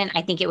assistant.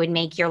 I think it would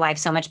make your life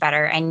so much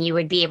better. And you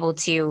would be able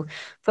to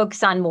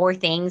focus on more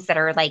things that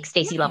are like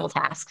Stacy level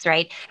tasks,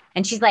 right?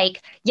 And she's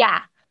like,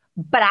 yeah,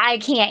 but I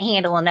can't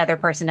handle another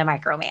person to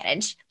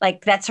micromanage.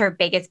 Like that's her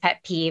biggest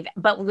pet peeve.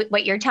 But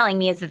what you're telling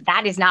me is that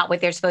that is not what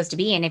they're supposed to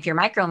be. And if you're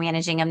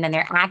micromanaging them, then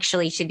they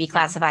actually should be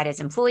classified as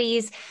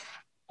employees.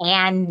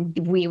 And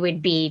we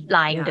would be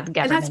lying to the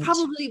government. And that's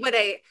probably what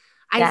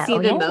I see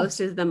the most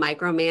is the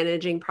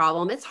micromanaging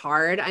problem. It's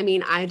hard. I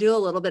mean, I do a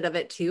little bit of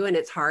it too, and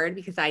it's hard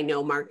because I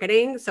know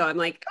marketing. So I'm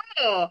like,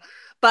 oh,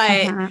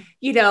 but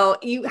you know,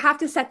 you have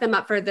to set them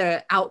up for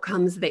the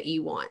outcomes that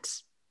you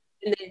want.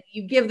 And then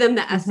you give them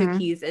the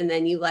SOPs and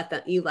then you let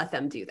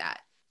them do that.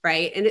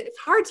 Right. And it's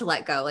hard to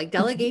let go. Like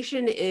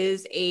delegation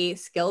is a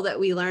skill that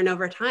we learn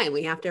over time.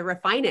 We have to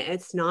refine it.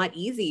 It's not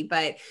easy,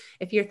 but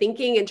if you're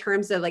thinking in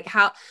terms of like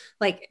how,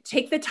 like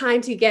take the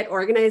time to get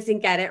organized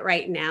and get it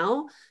right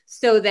now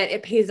so that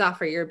it pays off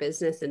for your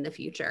business in the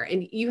future.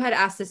 And you had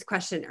asked this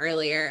question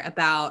earlier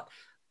about,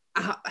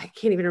 I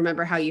can't even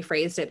remember how you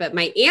phrased it, but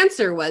my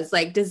answer was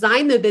like,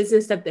 design the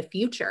business of the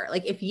future.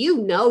 Like if you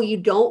know you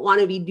don't want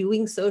to be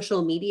doing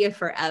social media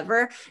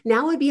forever,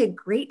 now would be a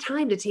great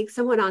time to take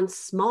someone on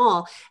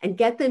small and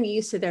get them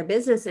used to their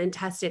business and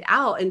test it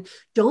out. And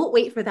don't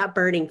wait for that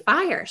burning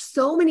fire.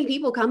 So many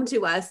people come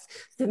to us,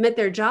 submit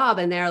their job,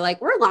 and they're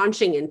like, we're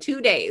launching in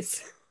 2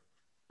 days.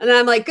 And then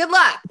I'm like, good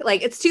luck.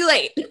 Like, it's too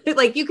late.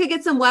 Like you could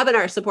get some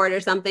webinar support or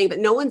something, but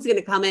no one's going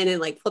to come in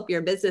and like flip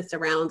your business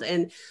around.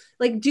 And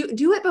like,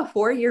 do it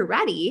before you're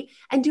ready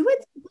and do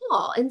it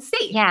small and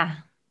safe. Yeah.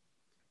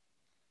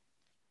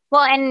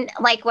 Well, and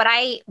like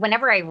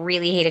whenever I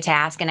really hate a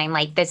task and I'm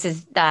like, this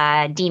is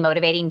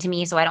demotivating to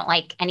me. So I don't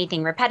like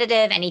anything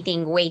repetitive,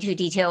 anything way too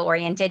detail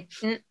oriented.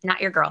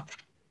 Not your girl.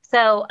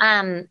 So,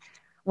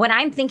 when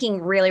I'm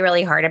thinking really,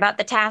 really hard about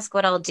the task,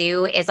 what I'll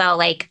do is I'll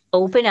like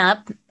open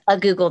up a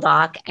Google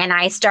Doc and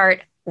I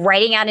start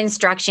writing out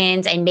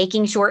instructions and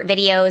making short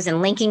videos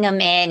and linking them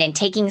in and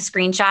taking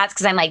screenshots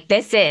because I'm like,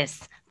 this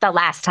is the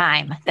last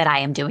time that I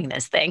am doing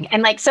this thing.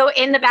 And like, so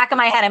in the back of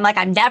my head, I'm like,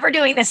 I'm never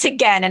doing this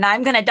again. And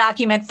I'm going to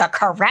document the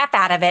crap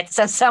out of it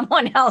so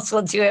someone else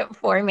will do it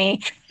for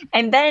me.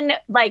 And then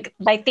like,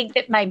 I think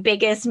that my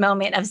biggest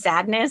moment of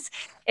sadness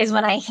is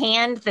when I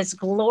hand this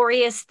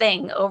glorious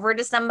thing over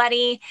to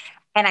somebody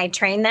and I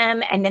train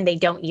them and then they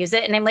don't use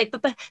it. And I'm like,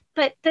 but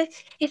it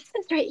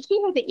says right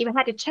here that you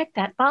had to check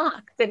that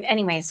box. And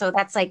anyway, so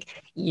that's like,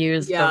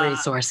 use the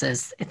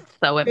resources. It's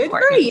so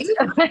important.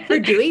 Good for you for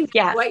doing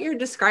what you're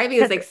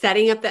describing is like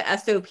setting up the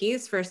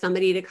SOPs for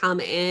somebody to come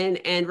in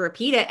and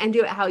repeat it and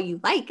do it how you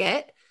like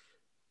it.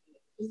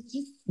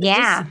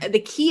 Just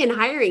the key in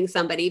hiring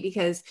somebody,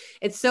 because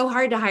it's so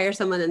hard to hire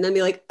someone and then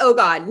be like, oh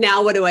God,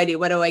 now what do I do?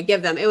 What do I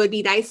give them? It would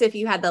be nice if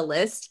you had the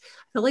list.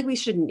 I feel like we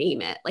should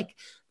name it like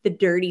the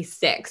dirty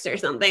six or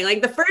something,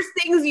 like the first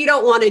things you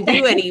don't want to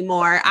do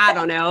anymore. I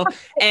don't know.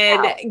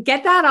 And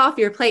get that off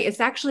your plate.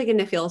 It's actually going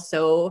to feel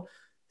so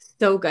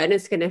good.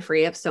 It's going to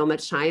free up so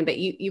much time, but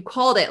you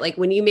called it, like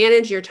when you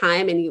manage your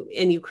time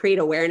and you create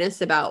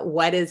awareness about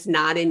what is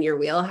not in your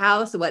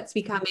wheelhouse, what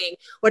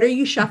are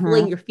you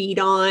shuffling your feet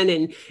on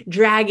and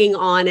dragging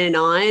on and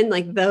on?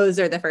 Like those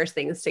are the first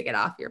things to get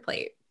off your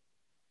plate.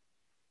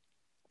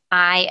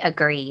 I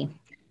agree.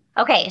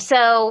 Okay,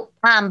 so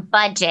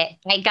budget,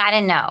 I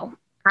gotta know.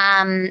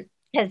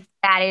 Because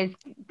that is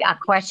a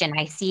question.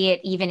 I see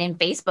it even in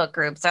Facebook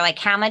groups. They're like,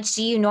 how much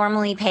do you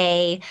normally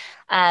pay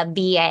a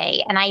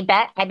VA? And I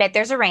bet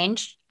there's a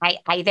range.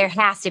 There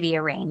has to be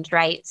a range,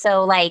 right?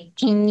 So like,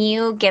 can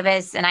you give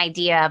us an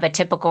idea of a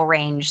typical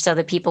range so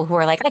the people who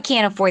are like, I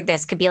can't afford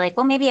this could be like,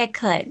 well, maybe I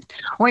could.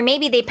 Or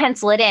maybe they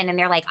pencil it in and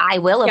they're like, I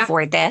will Yeah.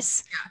 afford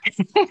this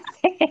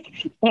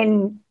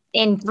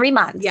in 3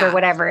 months or Yeah.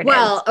 whatever it is.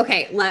 Well,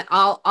 okay,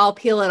 I'll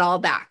peel it all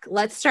back.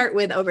 Let's start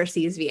with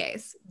overseas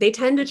VAs. They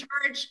could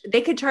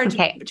charge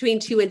Okay. between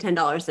 $2 and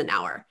 $10 an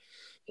hour.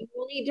 You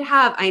will need to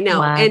have, I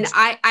know, and What?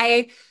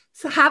 I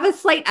have a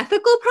slight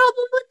ethical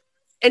problem with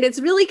and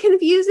it's really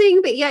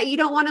confusing, but yet you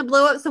don't want to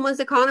blow up someone's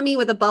economy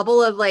with a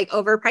bubble of like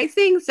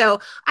overpricing. So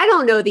I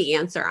don't know the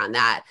answer on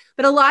that.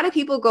 But a lot of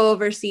people go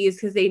overseas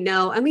because they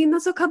know, I mean,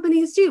 that's what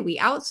companies do. We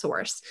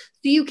outsource.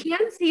 So you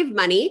can save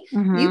money. You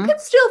Mm-hmm. can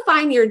still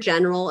find your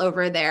general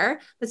over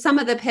there, but some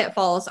of the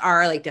pitfalls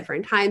are like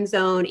different time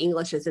zone.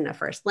 English isn't a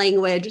first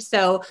language.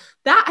 So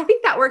that I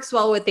think that works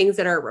well with things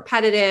that are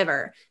repetitive,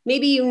 or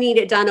maybe you need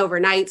it done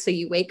overnight. So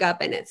you wake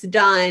up and it's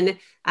done.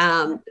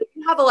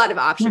 You have a lot of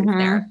options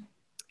there. Mm-hmm.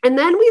 And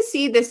then we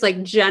see this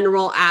like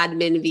general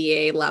admin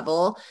VA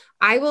level.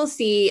 I will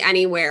see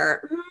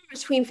anywhere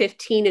between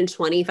 $15 and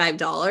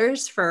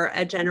 $25 for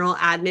a general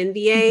admin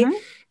VA. Mm-hmm.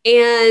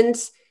 And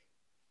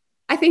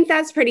I think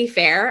that's pretty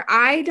fair.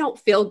 I don't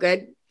feel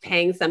good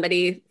paying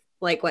somebody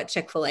like what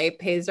Chick-fil-A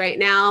pays right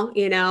now.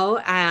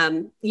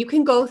 You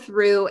can go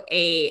through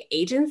a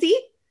agency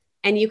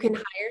and you can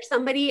hire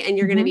somebody and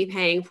you're going to Mm-hmm. be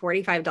paying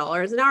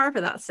 $45 an hour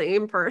for that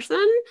same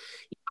person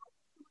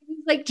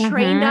who's like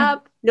trained Mm-hmm.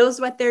 up,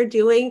 knows what they're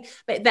doing,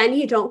 but then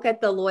you don't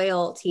get the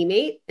loyal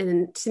teammate.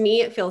 And to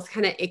me, it feels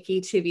kind of icky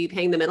to be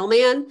paying the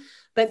middleman.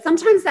 But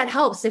sometimes that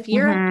helps. If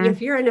you're Mm-hmm.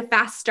 if you're in a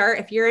fast start,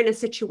 if you're in a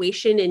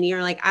situation and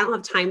you're like, I don't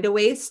have time to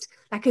waste,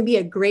 that can be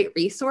a great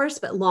resource.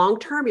 But long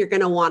term, you're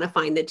going to want to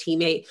find the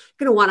teammate, you're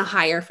going to want to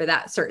hire for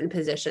that certain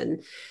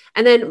position.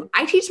 And then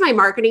I teach my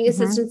marketing Mm-hmm.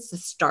 assistants to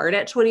start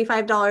at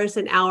 $25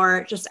 an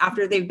hour just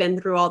after they've been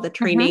through all the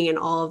Mm-hmm. training and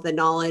all of the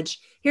knowledge.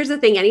 Here's the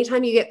thing,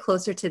 anytime you get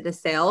closer to the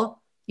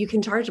sale, you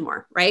can charge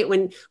more, right?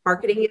 When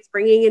marketing is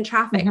bringing in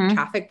traffic, Mm-hmm.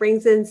 traffic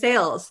brings in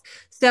sales.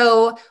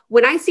 So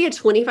when I see a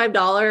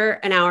 $25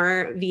 an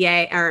hour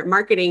VA or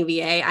marketing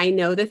VA, I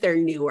know that they're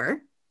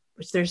newer,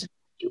 which there's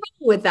nothing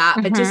wrong with that,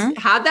 but Mm-hmm. just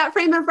have that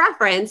frame of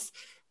reference.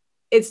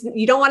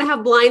 You don't want to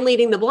have blind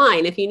leading the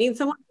blind. If you need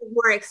someone with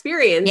more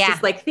experience, Yeah.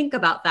 just like think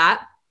about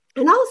that.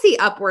 And I'll see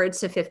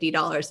upwards to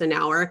 $50 an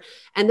hour.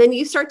 And then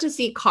you start to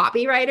see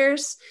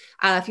copywriters.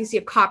 If you see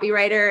a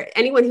copywriter,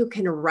 anyone who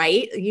can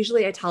write,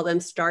 usually I tell them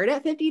start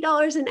at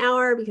 $50 an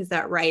hour because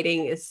that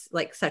writing is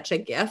like such a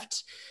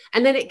gift.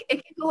 And then it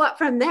can go up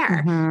from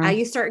there. Mm-hmm.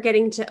 You start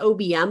getting to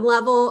OBM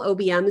level.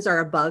 OBMs are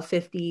above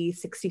 50,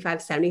 65,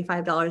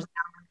 $75. Oh,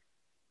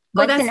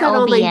 What's that's an that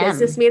online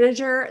business OBM?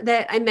 manager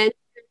that I mentioned.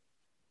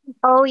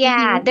 Oh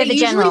yeah, Mhm. they're They the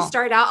usually general.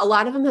 start out, a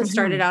lot of them have Mm-hmm.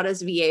 started out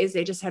as VAs.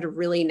 They just had a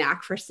really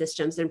knack for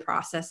systems and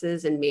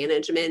processes and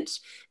management.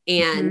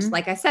 And Mm-hmm.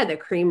 like I said, the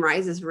cream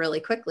rises really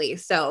quickly.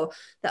 So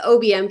the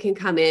OBM can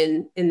come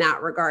in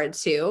that regard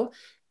too.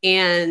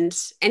 And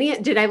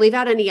did I leave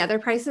out any other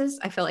prices?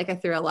 I feel like I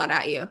threw a lot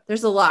at you.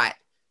 There's a lot.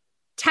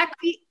 Tech,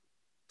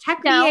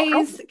 tech No,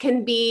 VAs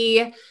can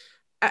be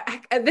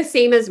the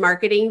same as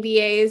marketing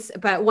VAs,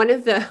 but one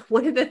of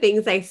the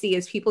things I see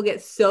is people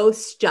get so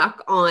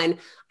stuck on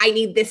I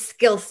need this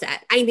skill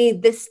set, I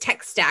need this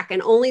tech stack,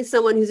 and only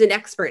someone who's an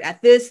expert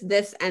at this,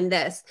 and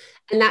this,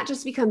 and that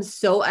just becomes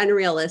so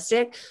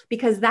unrealistic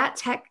because that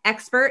tech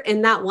expert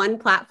in that one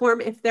platform,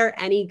 if they're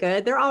any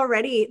good, they're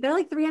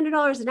like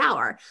 $300 an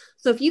hour.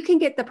 So if you can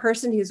get the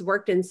person who's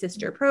worked in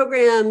sister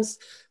programs,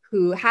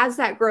 who has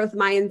that growth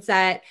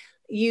mindset,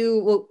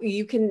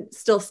 you can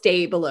still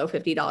stay below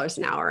 $50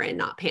 an hour and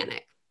not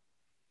panic.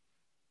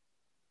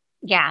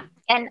 yeah.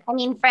 And I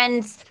mean,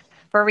 friends,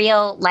 for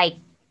real, like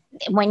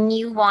when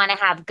you want to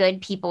have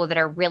good people that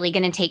are really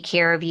going to take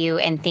care of you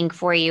and think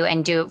for you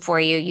and do it for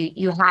you,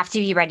 you have to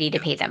be ready to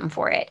pay them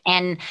for it.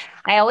 And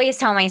I always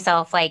tell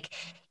myself, like,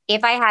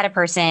 if I had a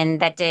person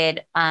that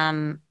did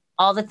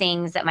all the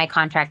things that my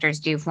contractors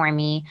do for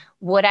me,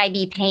 would I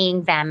be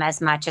paying them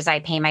as much as I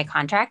pay my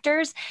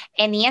contractors?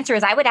 And the answer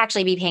is I would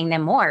actually be paying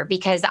them more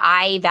because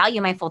I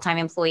value my full-time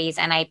employees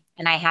and I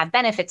have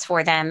benefits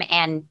for them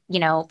and,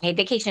 paid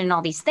vacation and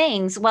all these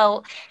things.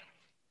 Well,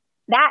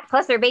 that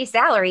plus their base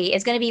salary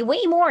is going to be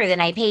way more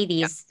than I pay Yeah.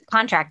 these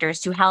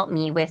contractors to help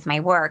me with my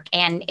work.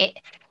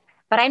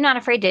 But I'm not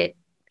afraid to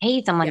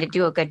pay someone Yeah. to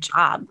do a good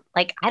job.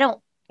 Like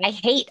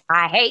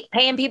I hate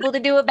paying people to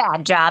do a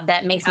bad job.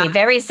 That makes me Yeah.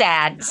 very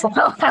sad. So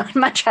I would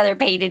much rather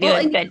pay to do Well, a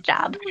and you good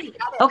job. really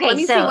get it. Okay, Let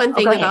me say so one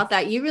thing go ahead. about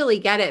that. You really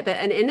get it, but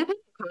an independent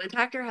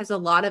contractor has a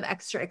lot of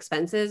extra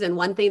expenses. And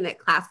one thing that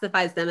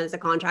classifies them as a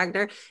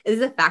contractor is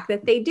the fact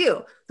that they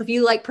do. So if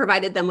you like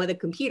provided them with a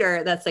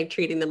computer, that's like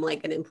treating them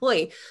like an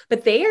employee.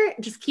 But they are,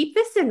 just keep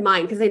this in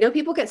mind, because I know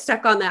people get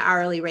stuck on that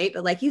hourly rate.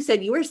 But like you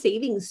said, you are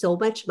saving so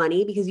much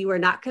money because you are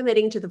not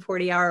committing to the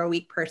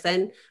 40-hour-a-week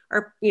person,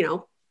 or,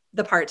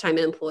 the part-time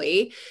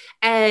employee,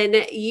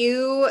 and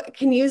you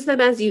can use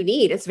them as you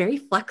need. It's very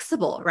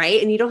flexible,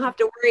 right? And you don't have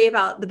to worry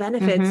about the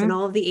benefits and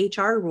all of the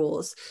HR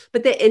rules.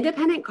 But the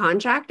independent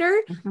contractor,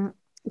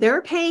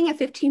 they're paying a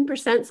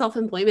 15%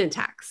 self-employment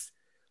tax.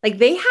 Like,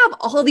 they have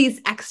all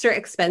these extra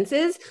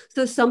expenses.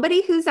 So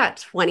somebody who's at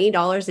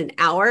 $20 an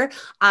hour,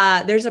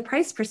 there's a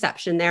price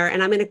perception there.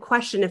 And I'm going to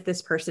question if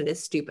this person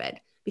is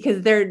stupid,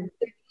 because they're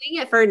doing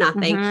it for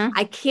nothing.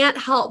 I can't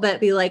help but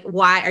be like,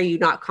 why are you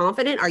not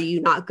confident? Are you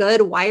not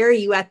good? Why are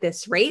you at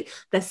this rate?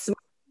 The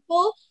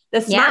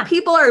smart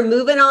people are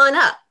moving on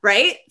up,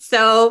 right?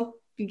 So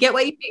you get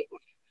what you pay for.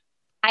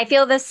 I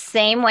feel the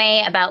same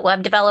way about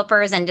web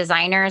developers and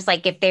designers.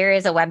 Like, if there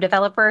is a web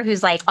developer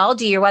who's like, I'll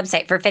do your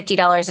website for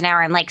 $50 an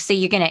hour. I'm like, so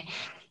you're going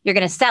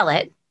to sell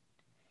it.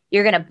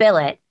 You're going to bill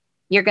it.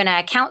 You're going to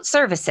account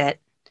service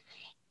it,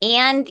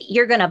 and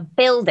you're going to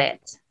build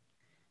it.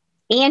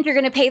 And you're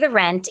going to pay the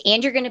rent,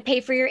 and you're going to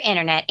pay for your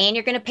internet, and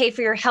you're going to pay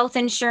for your health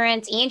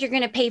insurance, and you're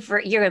going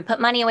to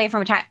put money away from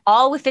retirement,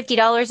 all with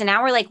 $50 an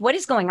hour. Like, what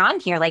is going on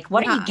here? Like,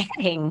 what are you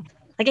getting?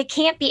 Like,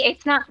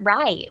 it's not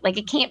right. Like,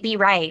 it can't be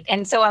right.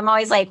 And so I'm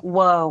always like,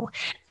 whoa,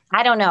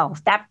 I don't know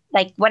that,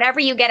 like, whatever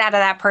you get out of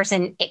that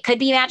person, it could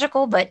be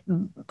magical, but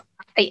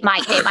it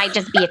might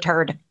just be a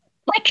turd.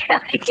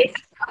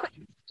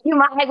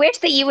 I wish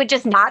that you would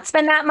just not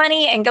spend that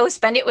money and go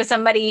spend it with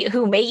somebody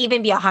who may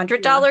even be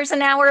 $100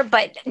 an hour,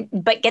 but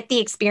get the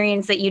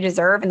experience that you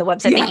deserve and the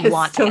website that you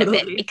want out of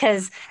it,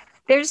 because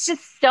there's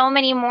just so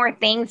many more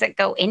things that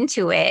go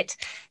into it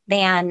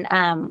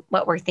than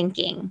what we're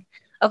thinking.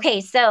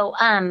 Okay, so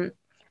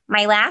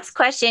my last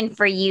question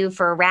for you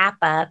for wrap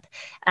up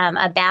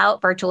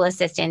about virtual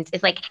assistants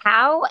is, like,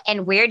 how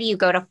and where do you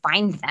go to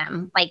find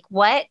them? Like,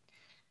 what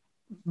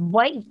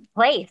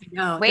place?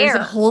 No, where? There's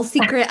a whole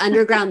secret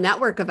underground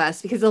network of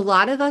us, because a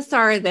lot of us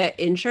are the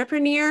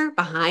entrepreneur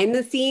behind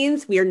the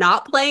scenes. We are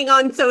not playing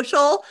on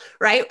social,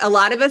 right? A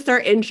lot of us are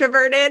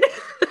introverted.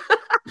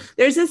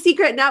 There's a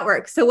secret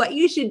network. So what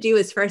you should do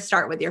is first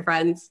start with your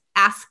friends.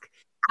 Ask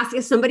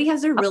if somebody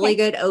has a really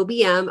good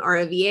OBM or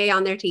a VA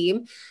on their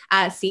team.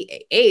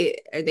 See,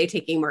 are they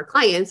taking more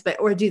clients,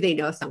 or do they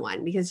know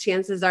someone? Because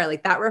chances are,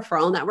 like, that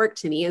referral network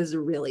to me is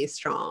really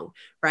strong,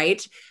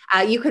 right?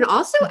 You can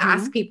also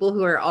ask people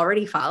who are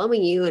already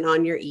following you and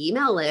on your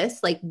email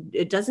list. Like,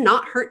 it does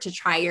not hurt to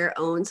try your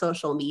own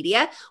social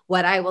media.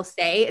 What I will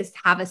say is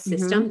have a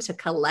system to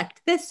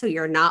collect this, so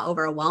you're not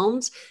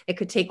overwhelmed. It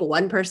could take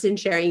one person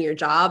sharing your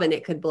job and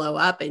it could blow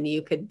up, and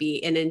you could be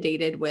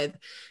inundated with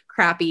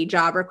crappy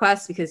job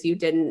requests because you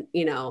didn't,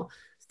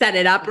 set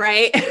it up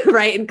right,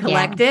 and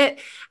collect it.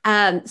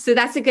 So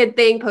that's a good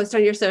thing. Post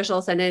on your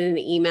social, send it in an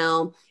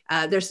email.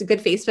 There's a good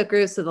Facebook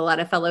group with a lot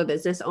of fellow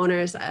business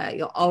owners.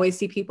 You'll always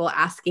see people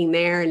asking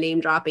there, name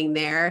dropping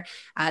there.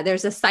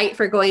 There's a site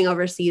for going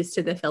overseas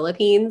to the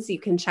Philippines. You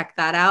can check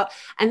that out.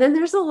 And then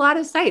there's a lot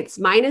of sites.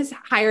 Mine is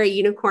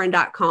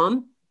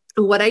hireaunicorn.com.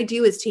 And what I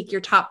do is take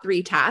your top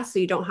 3 tasks, so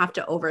you don't have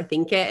to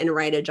overthink it, and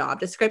write a job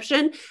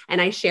description.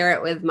 And I share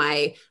it with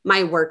my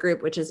work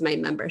group, which is my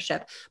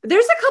membership. But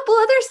there's a couple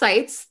other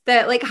sites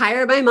that, like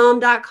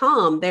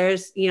hiremymom.com.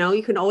 There's,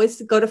 you can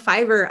always go to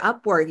Fiverr,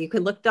 Upwork. You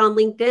can look on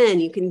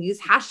LinkedIn. You can use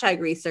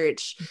hashtag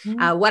research.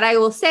 What I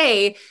will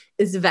say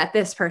is vet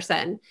this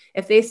person.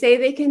 If they say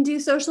they can do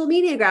social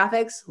media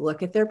graphics,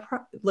 look at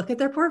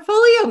their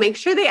portfolio. Make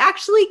sure they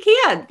actually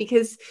can,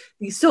 because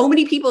so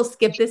many people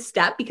skip this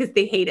step because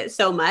they hate it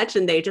so much,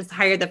 and they just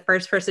hire the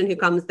first person who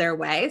comes their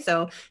way.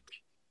 So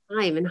take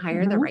time and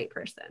hire the right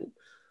person.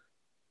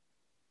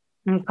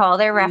 And call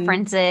their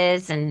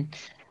references. And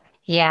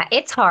yeah,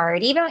 it's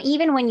hard.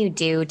 Even when you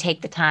do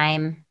take the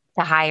time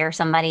to hire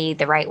somebody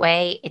the right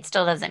way, it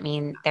still doesn't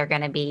mean they're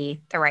going to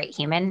be the right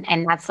human.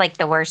 And that's like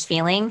the worst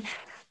feeling.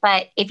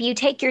 But if you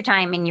take your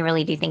time and you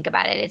really do think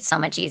about it, it's so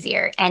much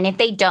easier. And if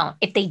they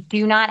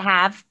do not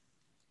have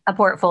a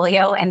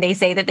portfolio and they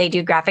say that they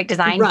do graphic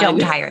design,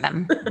 don't hire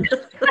them.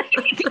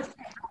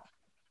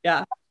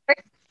 Yeah.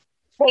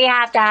 They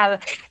have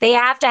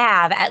to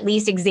have at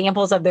least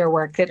examples of their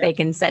work that they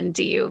can send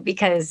to you,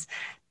 because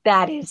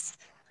that is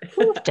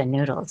the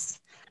noodles.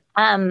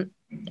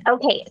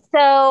 Okay.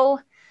 So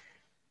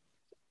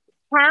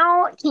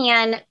how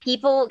can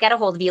people get a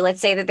hold of you?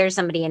 Let's say that there's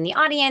somebody in the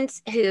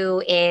audience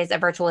who is a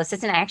virtual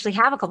assistant. I actually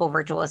have a couple of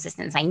virtual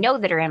assistants I know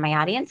that are in my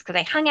audience, because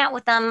I hung out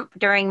with them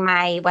during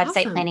my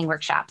website planning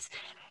workshops.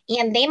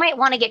 And they might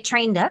want to get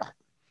trained up.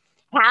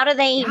 How do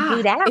they do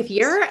Yeah. that? If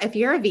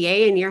you're a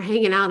VA and you're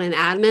hanging out in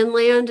admin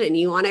land and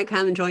you want to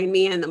come join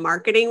me in the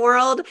marketing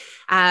world,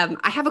 I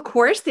have a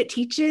course that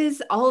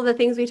teaches all of the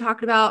things we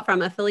talked about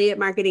from affiliate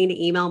marketing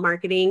to email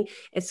marketing.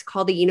 It's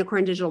called the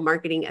Unicorn Digital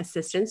Marketing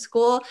Assistance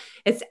School.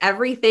 It's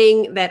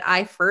everything that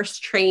I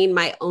first trained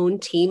my own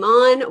team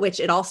on, which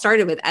it all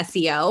started with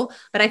SEO,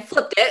 but I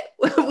flipped it.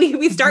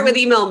 We start with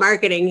email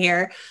marketing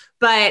here.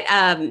 But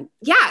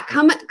yeah,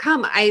 come.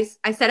 I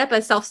set up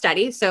a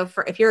self-study. So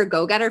for if you're a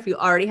go-getter, if you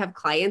already have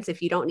clients,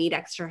 if you don't need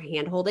extra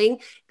hand-holding,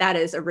 that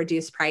is a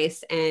reduced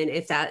price and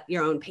it's at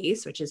your own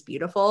pace, which is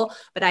beautiful.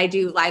 But I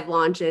do live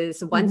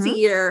launches once a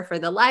year for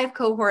the live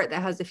cohort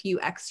that has a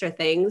few extra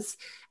things.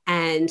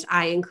 And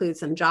I include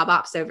some job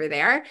ops over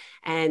there.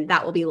 And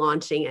that will be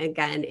launching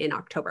again in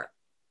October.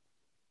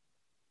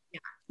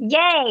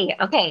 Yay.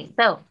 Okay.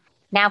 So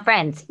now,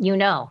 friends, you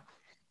know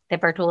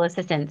that virtual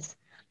assistants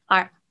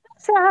are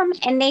awesome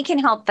and they can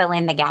help fill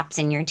in the gaps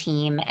in your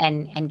team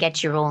and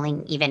get you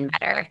rolling even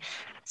better.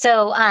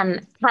 So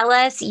tell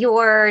us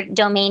your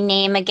domain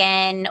name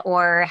again,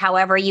 or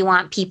however you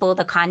want people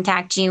to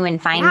contact you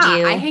and find Yeah,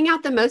 I you. hang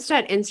out the most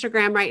at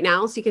Instagram right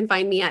now. So you can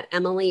find me at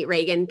Emily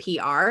Reagan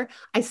PR.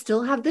 I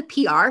still have the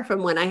PR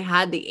from when I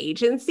had the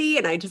agency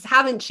and I just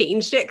haven't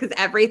changed it because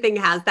everything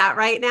has that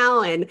right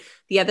now. And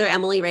the other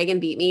Emily Reagan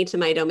beat me to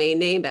my domain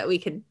name, but we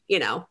could,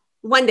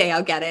 one day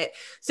I'll get it.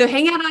 So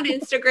hang out on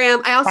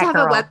Instagram. That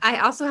girl. I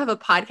also have a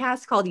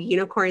podcast called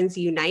Unicorns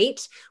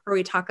Unite where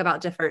we talk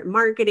about different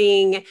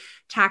marketing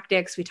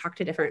tactics. We talk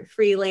to different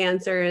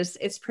freelancers.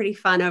 It's pretty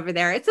fun over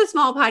there. It's a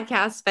small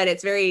podcast, but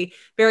it's very,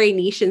 very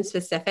niche and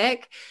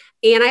specific.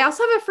 And I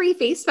also have a free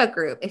Facebook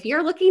group. If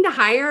you're looking to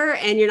hire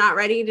and you're not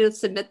ready to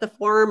submit the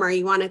form or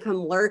you want to come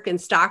lurk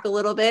and stalk a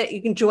little bit,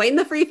 you can join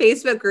the free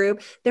Facebook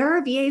group. There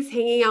are VAs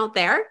hanging out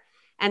there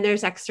and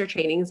there's extra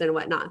trainings and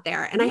whatnot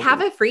there. And I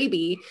have a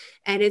freebie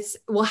and it's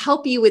will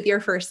help you with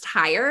your first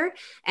hire.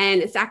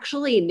 And it's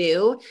actually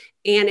new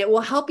and it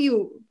will help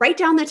you write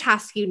down the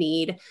task you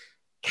need,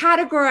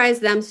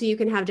 categorize them so you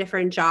can have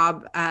different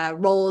job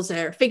roles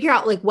or figure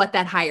out like what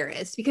that hire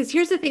is. Because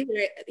here's the thing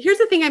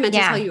I meant to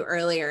tell you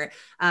earlier.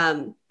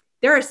 There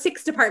are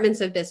 6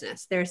 departments of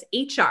business. There's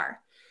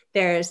HR,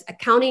 there's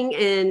accounting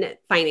and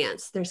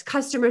finance, there's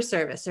customer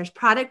service, there's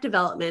product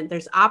development,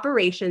 there's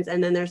operations,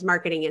 and then there's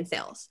marketing and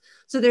sales.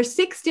 So there's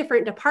 6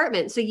 different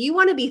departments. So you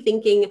want to be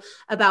thinking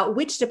about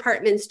which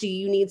departments do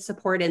you need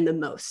support in the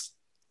most.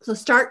 So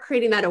start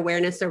creating that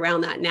awareness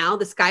around that now.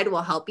 This guide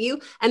will help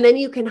you. And then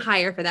you can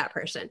hire for that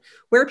person.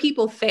 Where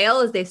people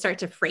fail is they start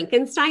to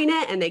Frankenstein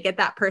it and they get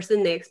that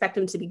person, they expect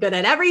them to be good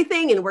at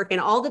everything and work in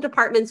all the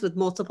departments with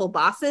multiple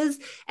bosses.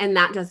 And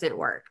that doesn't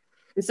work.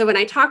 And so when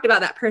I talked about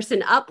that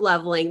person up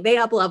leveling, they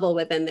up level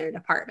within their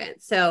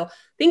department. So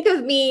think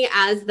of me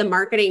as the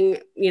marketing,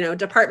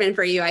 department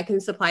for you. I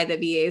can supply the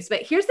VAs.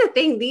 But here's the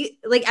thing,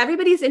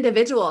 everybody's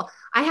individual.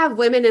 I have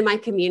women in my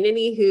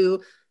community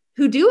who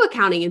do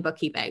accounting and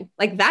bookkeeping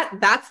like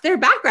that's their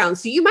background.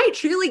 So you might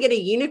truly get a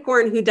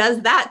unicorn who does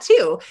that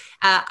too.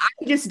 I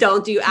just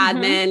don't do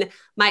admin.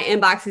 My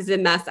inbox is a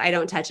mess. I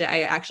don't touch it.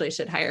 I actually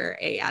should hire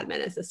a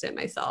admin assistant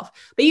myself,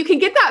 but you can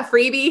get that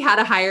freebie, how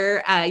to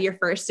hire your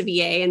first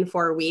VA in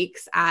 4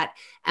 weeks at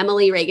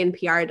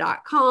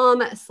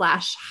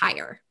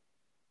emilyreaganpr.com/hire.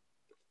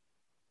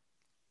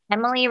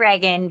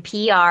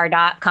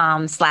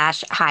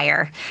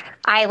 emilyreaganpr.com/hire.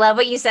 I love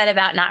what you said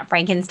about not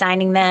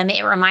Frankensteining them.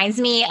 It reminds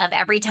me of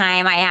every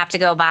time I have to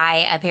go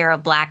buy a pair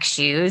of black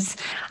shoes.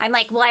 I'm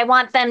like, well, I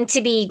want them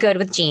to be good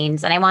with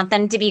jeans and I want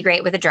them to be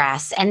great with a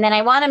dress. And then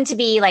I want them to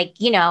be like,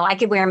 I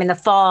could wear them in the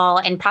fall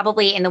and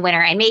probably in the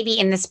winter and maybe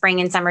in the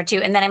spring and summer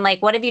too. And then I'm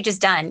like, what have you just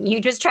done?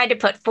 You just tried to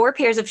put 4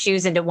 pairs of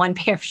shoes into 1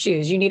 pair of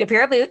shoes. You need a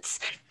pair of boots.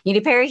 You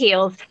need a pair of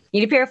heels, you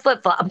need a pair of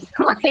flip-flops.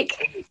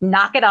 Like,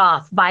 knock it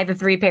off, buy the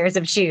 3 pairs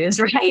of shoes,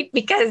 right?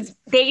 Because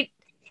they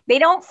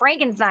don't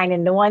Frankenstein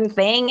into one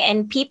thing.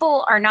 And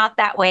people are not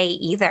that way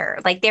either.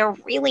 Like, they're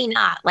really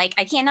not. Like,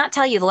 I cannot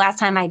tell you the last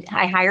time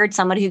I hired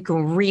somebody who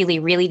can really,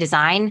 really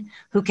design,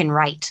 who can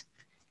write.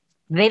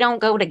 They don't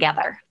go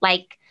together.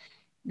 Like,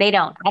 they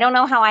don't. I don't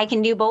know how I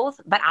can do both,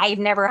 but I've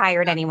never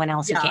hired anyone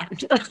else who can.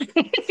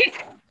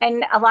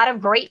 And a lot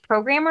of great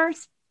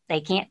programmers, they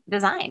can't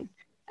design.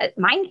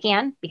 Mine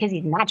can because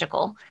he's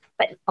magical,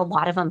 but a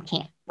lot of them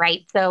can't,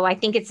 right? So I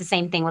think it's the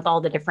same thing with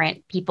all the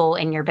different people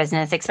in your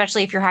business,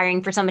 especially if you're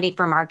hiring for somebody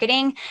for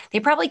marketing. They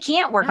probably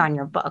can't work on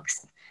your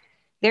books.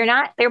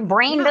 Their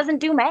brain doesn't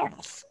do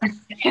math.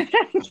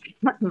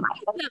 Talk to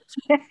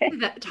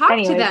them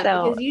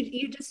because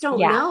you just don't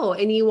know.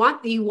 And you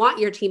want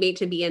your teammate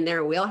to be in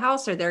their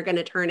wheelhouse or they're going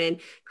to turn in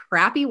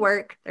crappy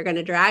work. They're going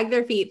to drag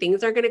their feet.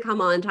 Things are going to come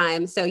on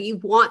time. So you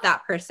want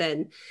that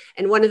person.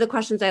 And one of the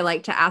questions I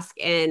like to ask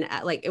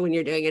when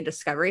you're doing a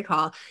discovery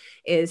call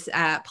is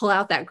pull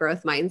out that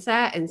growth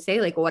mindset and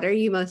say, like, what are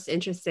you most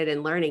interested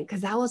in learning?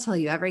 Because that will tell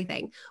you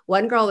everything.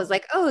 One girl was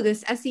like, oh,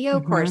 this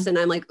SEO course. And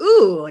I'm like,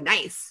 ooh,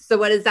 nice. So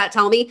what does that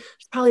tell me?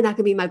 It's probably not going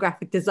to be my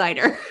graphic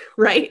designer,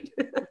 right?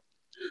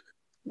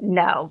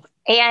 No,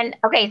 And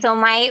okay, so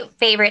my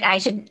favorite,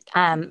 and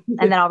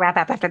then I'll wrap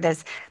up after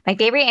this. My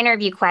favorite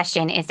interview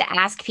question is to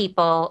ask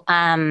people,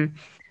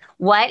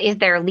 what is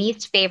their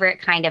least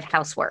favorite kind of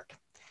housework?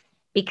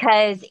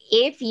 Because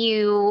if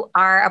you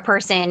are a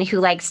person who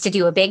likes to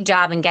do a big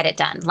job and get it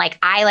done, like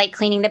I like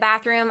cleaning the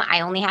bathroom,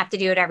 I only have to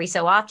do it every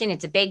so often.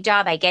 It's a big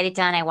job. I get it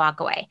done. I walk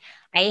away.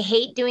 I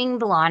hate doing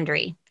the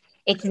laundry.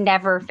 It's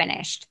never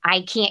finished.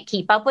 I can't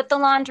keep up with the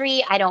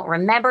laundry. I don't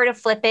remember to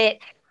flip it.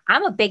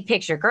 I'm a big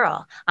picture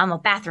girl. I'm a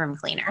bathroom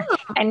cleaner.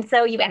 And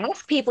so you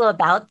ask people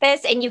about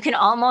this and you can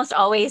almost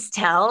always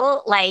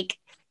tell, like,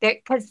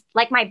 because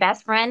like my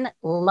best friend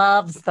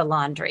loves the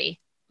laundry.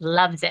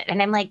 Loves it.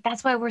 And I'm like,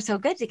 that's why we're so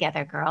good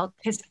together, girl.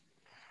 Because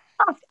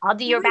I'll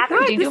do your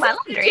bathroom, you do my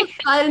laundry.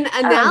 Fun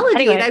analogy.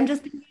 Anyway. And I'm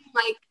just thinking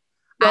like,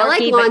 I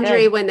like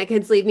laundry when the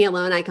kids leave me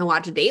alone. I can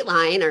watch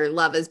Dateline or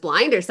Love is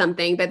Blind or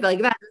something, but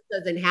like that just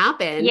doesn't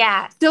happen.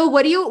 Yeah. So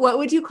what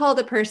would you call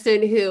the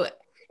person who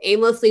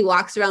aimlessly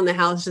walks around the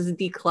house just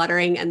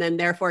decluttering and then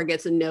therefore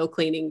gets no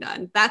cleaning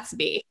done? That's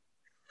me.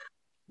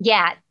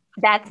 Yeah.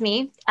 That's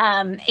me.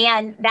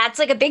 And that's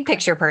like a big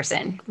picture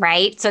person,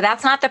 right? So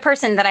that's not the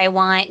person that I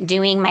want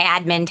doing my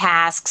admin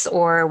tasks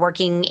or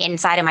working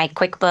inside of my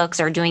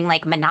QuickBooks or doing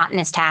like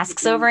monotonous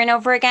tasks over and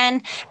over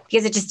again,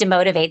 because it just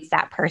demotivates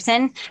that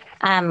person.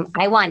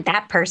 I want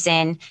that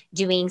person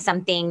doing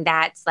something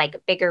that's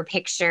like bigger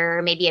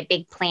picture, maybe a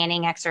big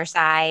planning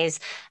exercise,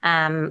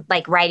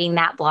 like writing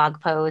that blog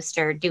post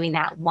or doing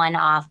that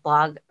one-off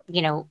blog,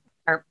 or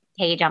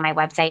page on my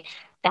website.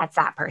 That's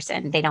that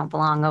person. They don't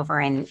belong over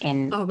in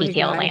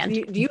detail land.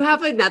 Do you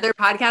have another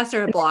podcast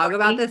or a blog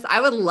about this? I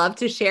would love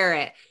to share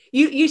it.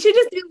 You should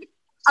just do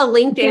a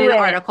LinkedIn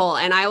article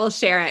and I will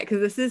share it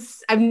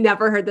because I've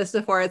never heard this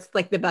before. It's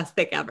like the best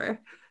thing ever.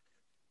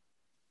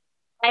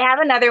 I have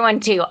another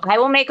one too. I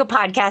will make a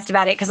podcast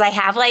about it because I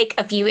have like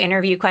a few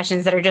interview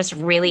questions that are just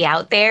really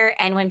out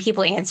there. And when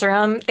people answer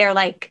them, they're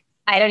like,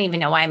 I don't even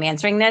know why I'm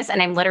answering this.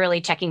 And I'm literally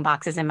checking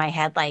boxes in my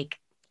head like,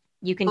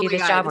 you can do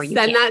this job or you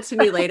can't. Send that to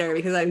me later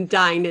because I'm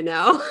dying to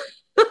know.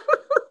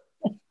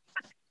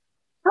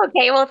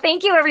 Okay. Well,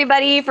 thank you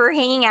everybody for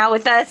hanging out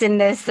with us in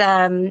this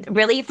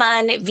really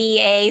fun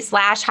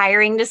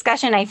VA/hiring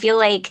discussion. I feel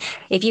like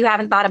if you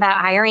haven't thought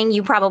about hiring,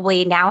 you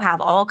probably now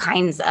have all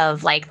kinds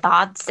of like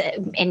thoughts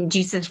and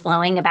juices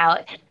flowing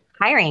about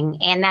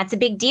hiring. And that's a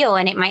big deal.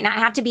 And it might not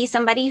have to be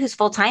somebody who's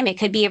full-time. It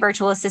could be a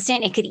virtual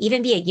assistant. It could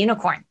even be a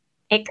unicorn.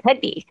 It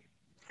could be.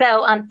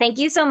 So thank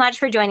you so much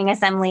for joining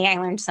us, Emily. I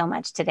learned so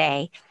much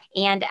today.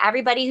 And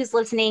everybody who's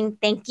listening,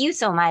 thank you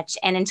so much.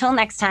 And until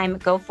next time,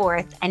 go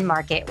forth and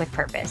market with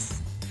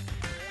purpose.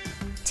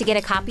 To get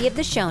a copy of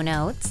the show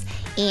notes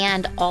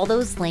and all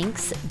those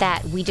links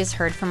that we just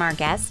heard from our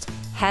guest,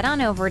 head on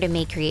over to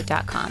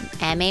mayecreate.com,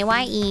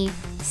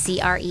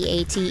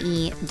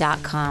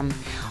 MAYECREATE.com.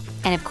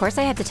 And of course,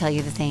 I have to tell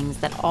you the things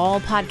that all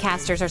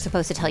podcasters are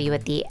supposed to tell you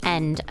at the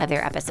end of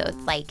their episodes.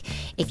 Like,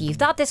 if you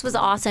thought this was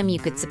awesome, you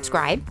could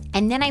subscribe.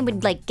 And then I would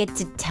get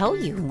to tell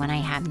you when I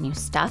have new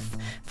stuff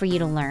for you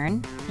to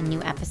learn, and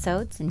new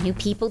episodes, and new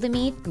people to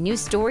meet, new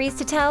stories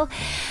to tell.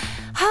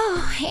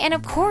 Oh, and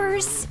of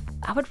course,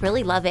 I would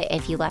really love it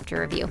if you left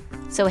a review.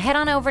 So head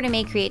on over to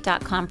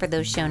mayecreate.com for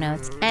those show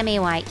notes,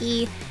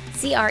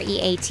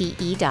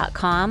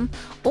 MAYECREATE.com,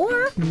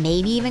 or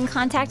maybe even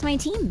contact my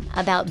team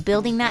about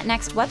building that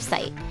next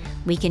website.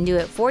 We can do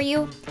it for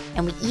you,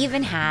 and we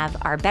even have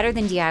our Better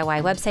Than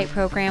DIY website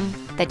program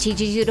that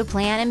teaches you to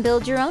plan and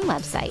build your own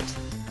website.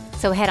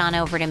 So head on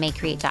over to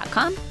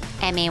mayecreate.com,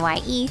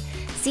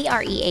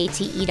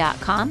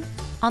 MAYECREATE.com.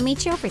 I'll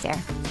meet you over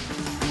there.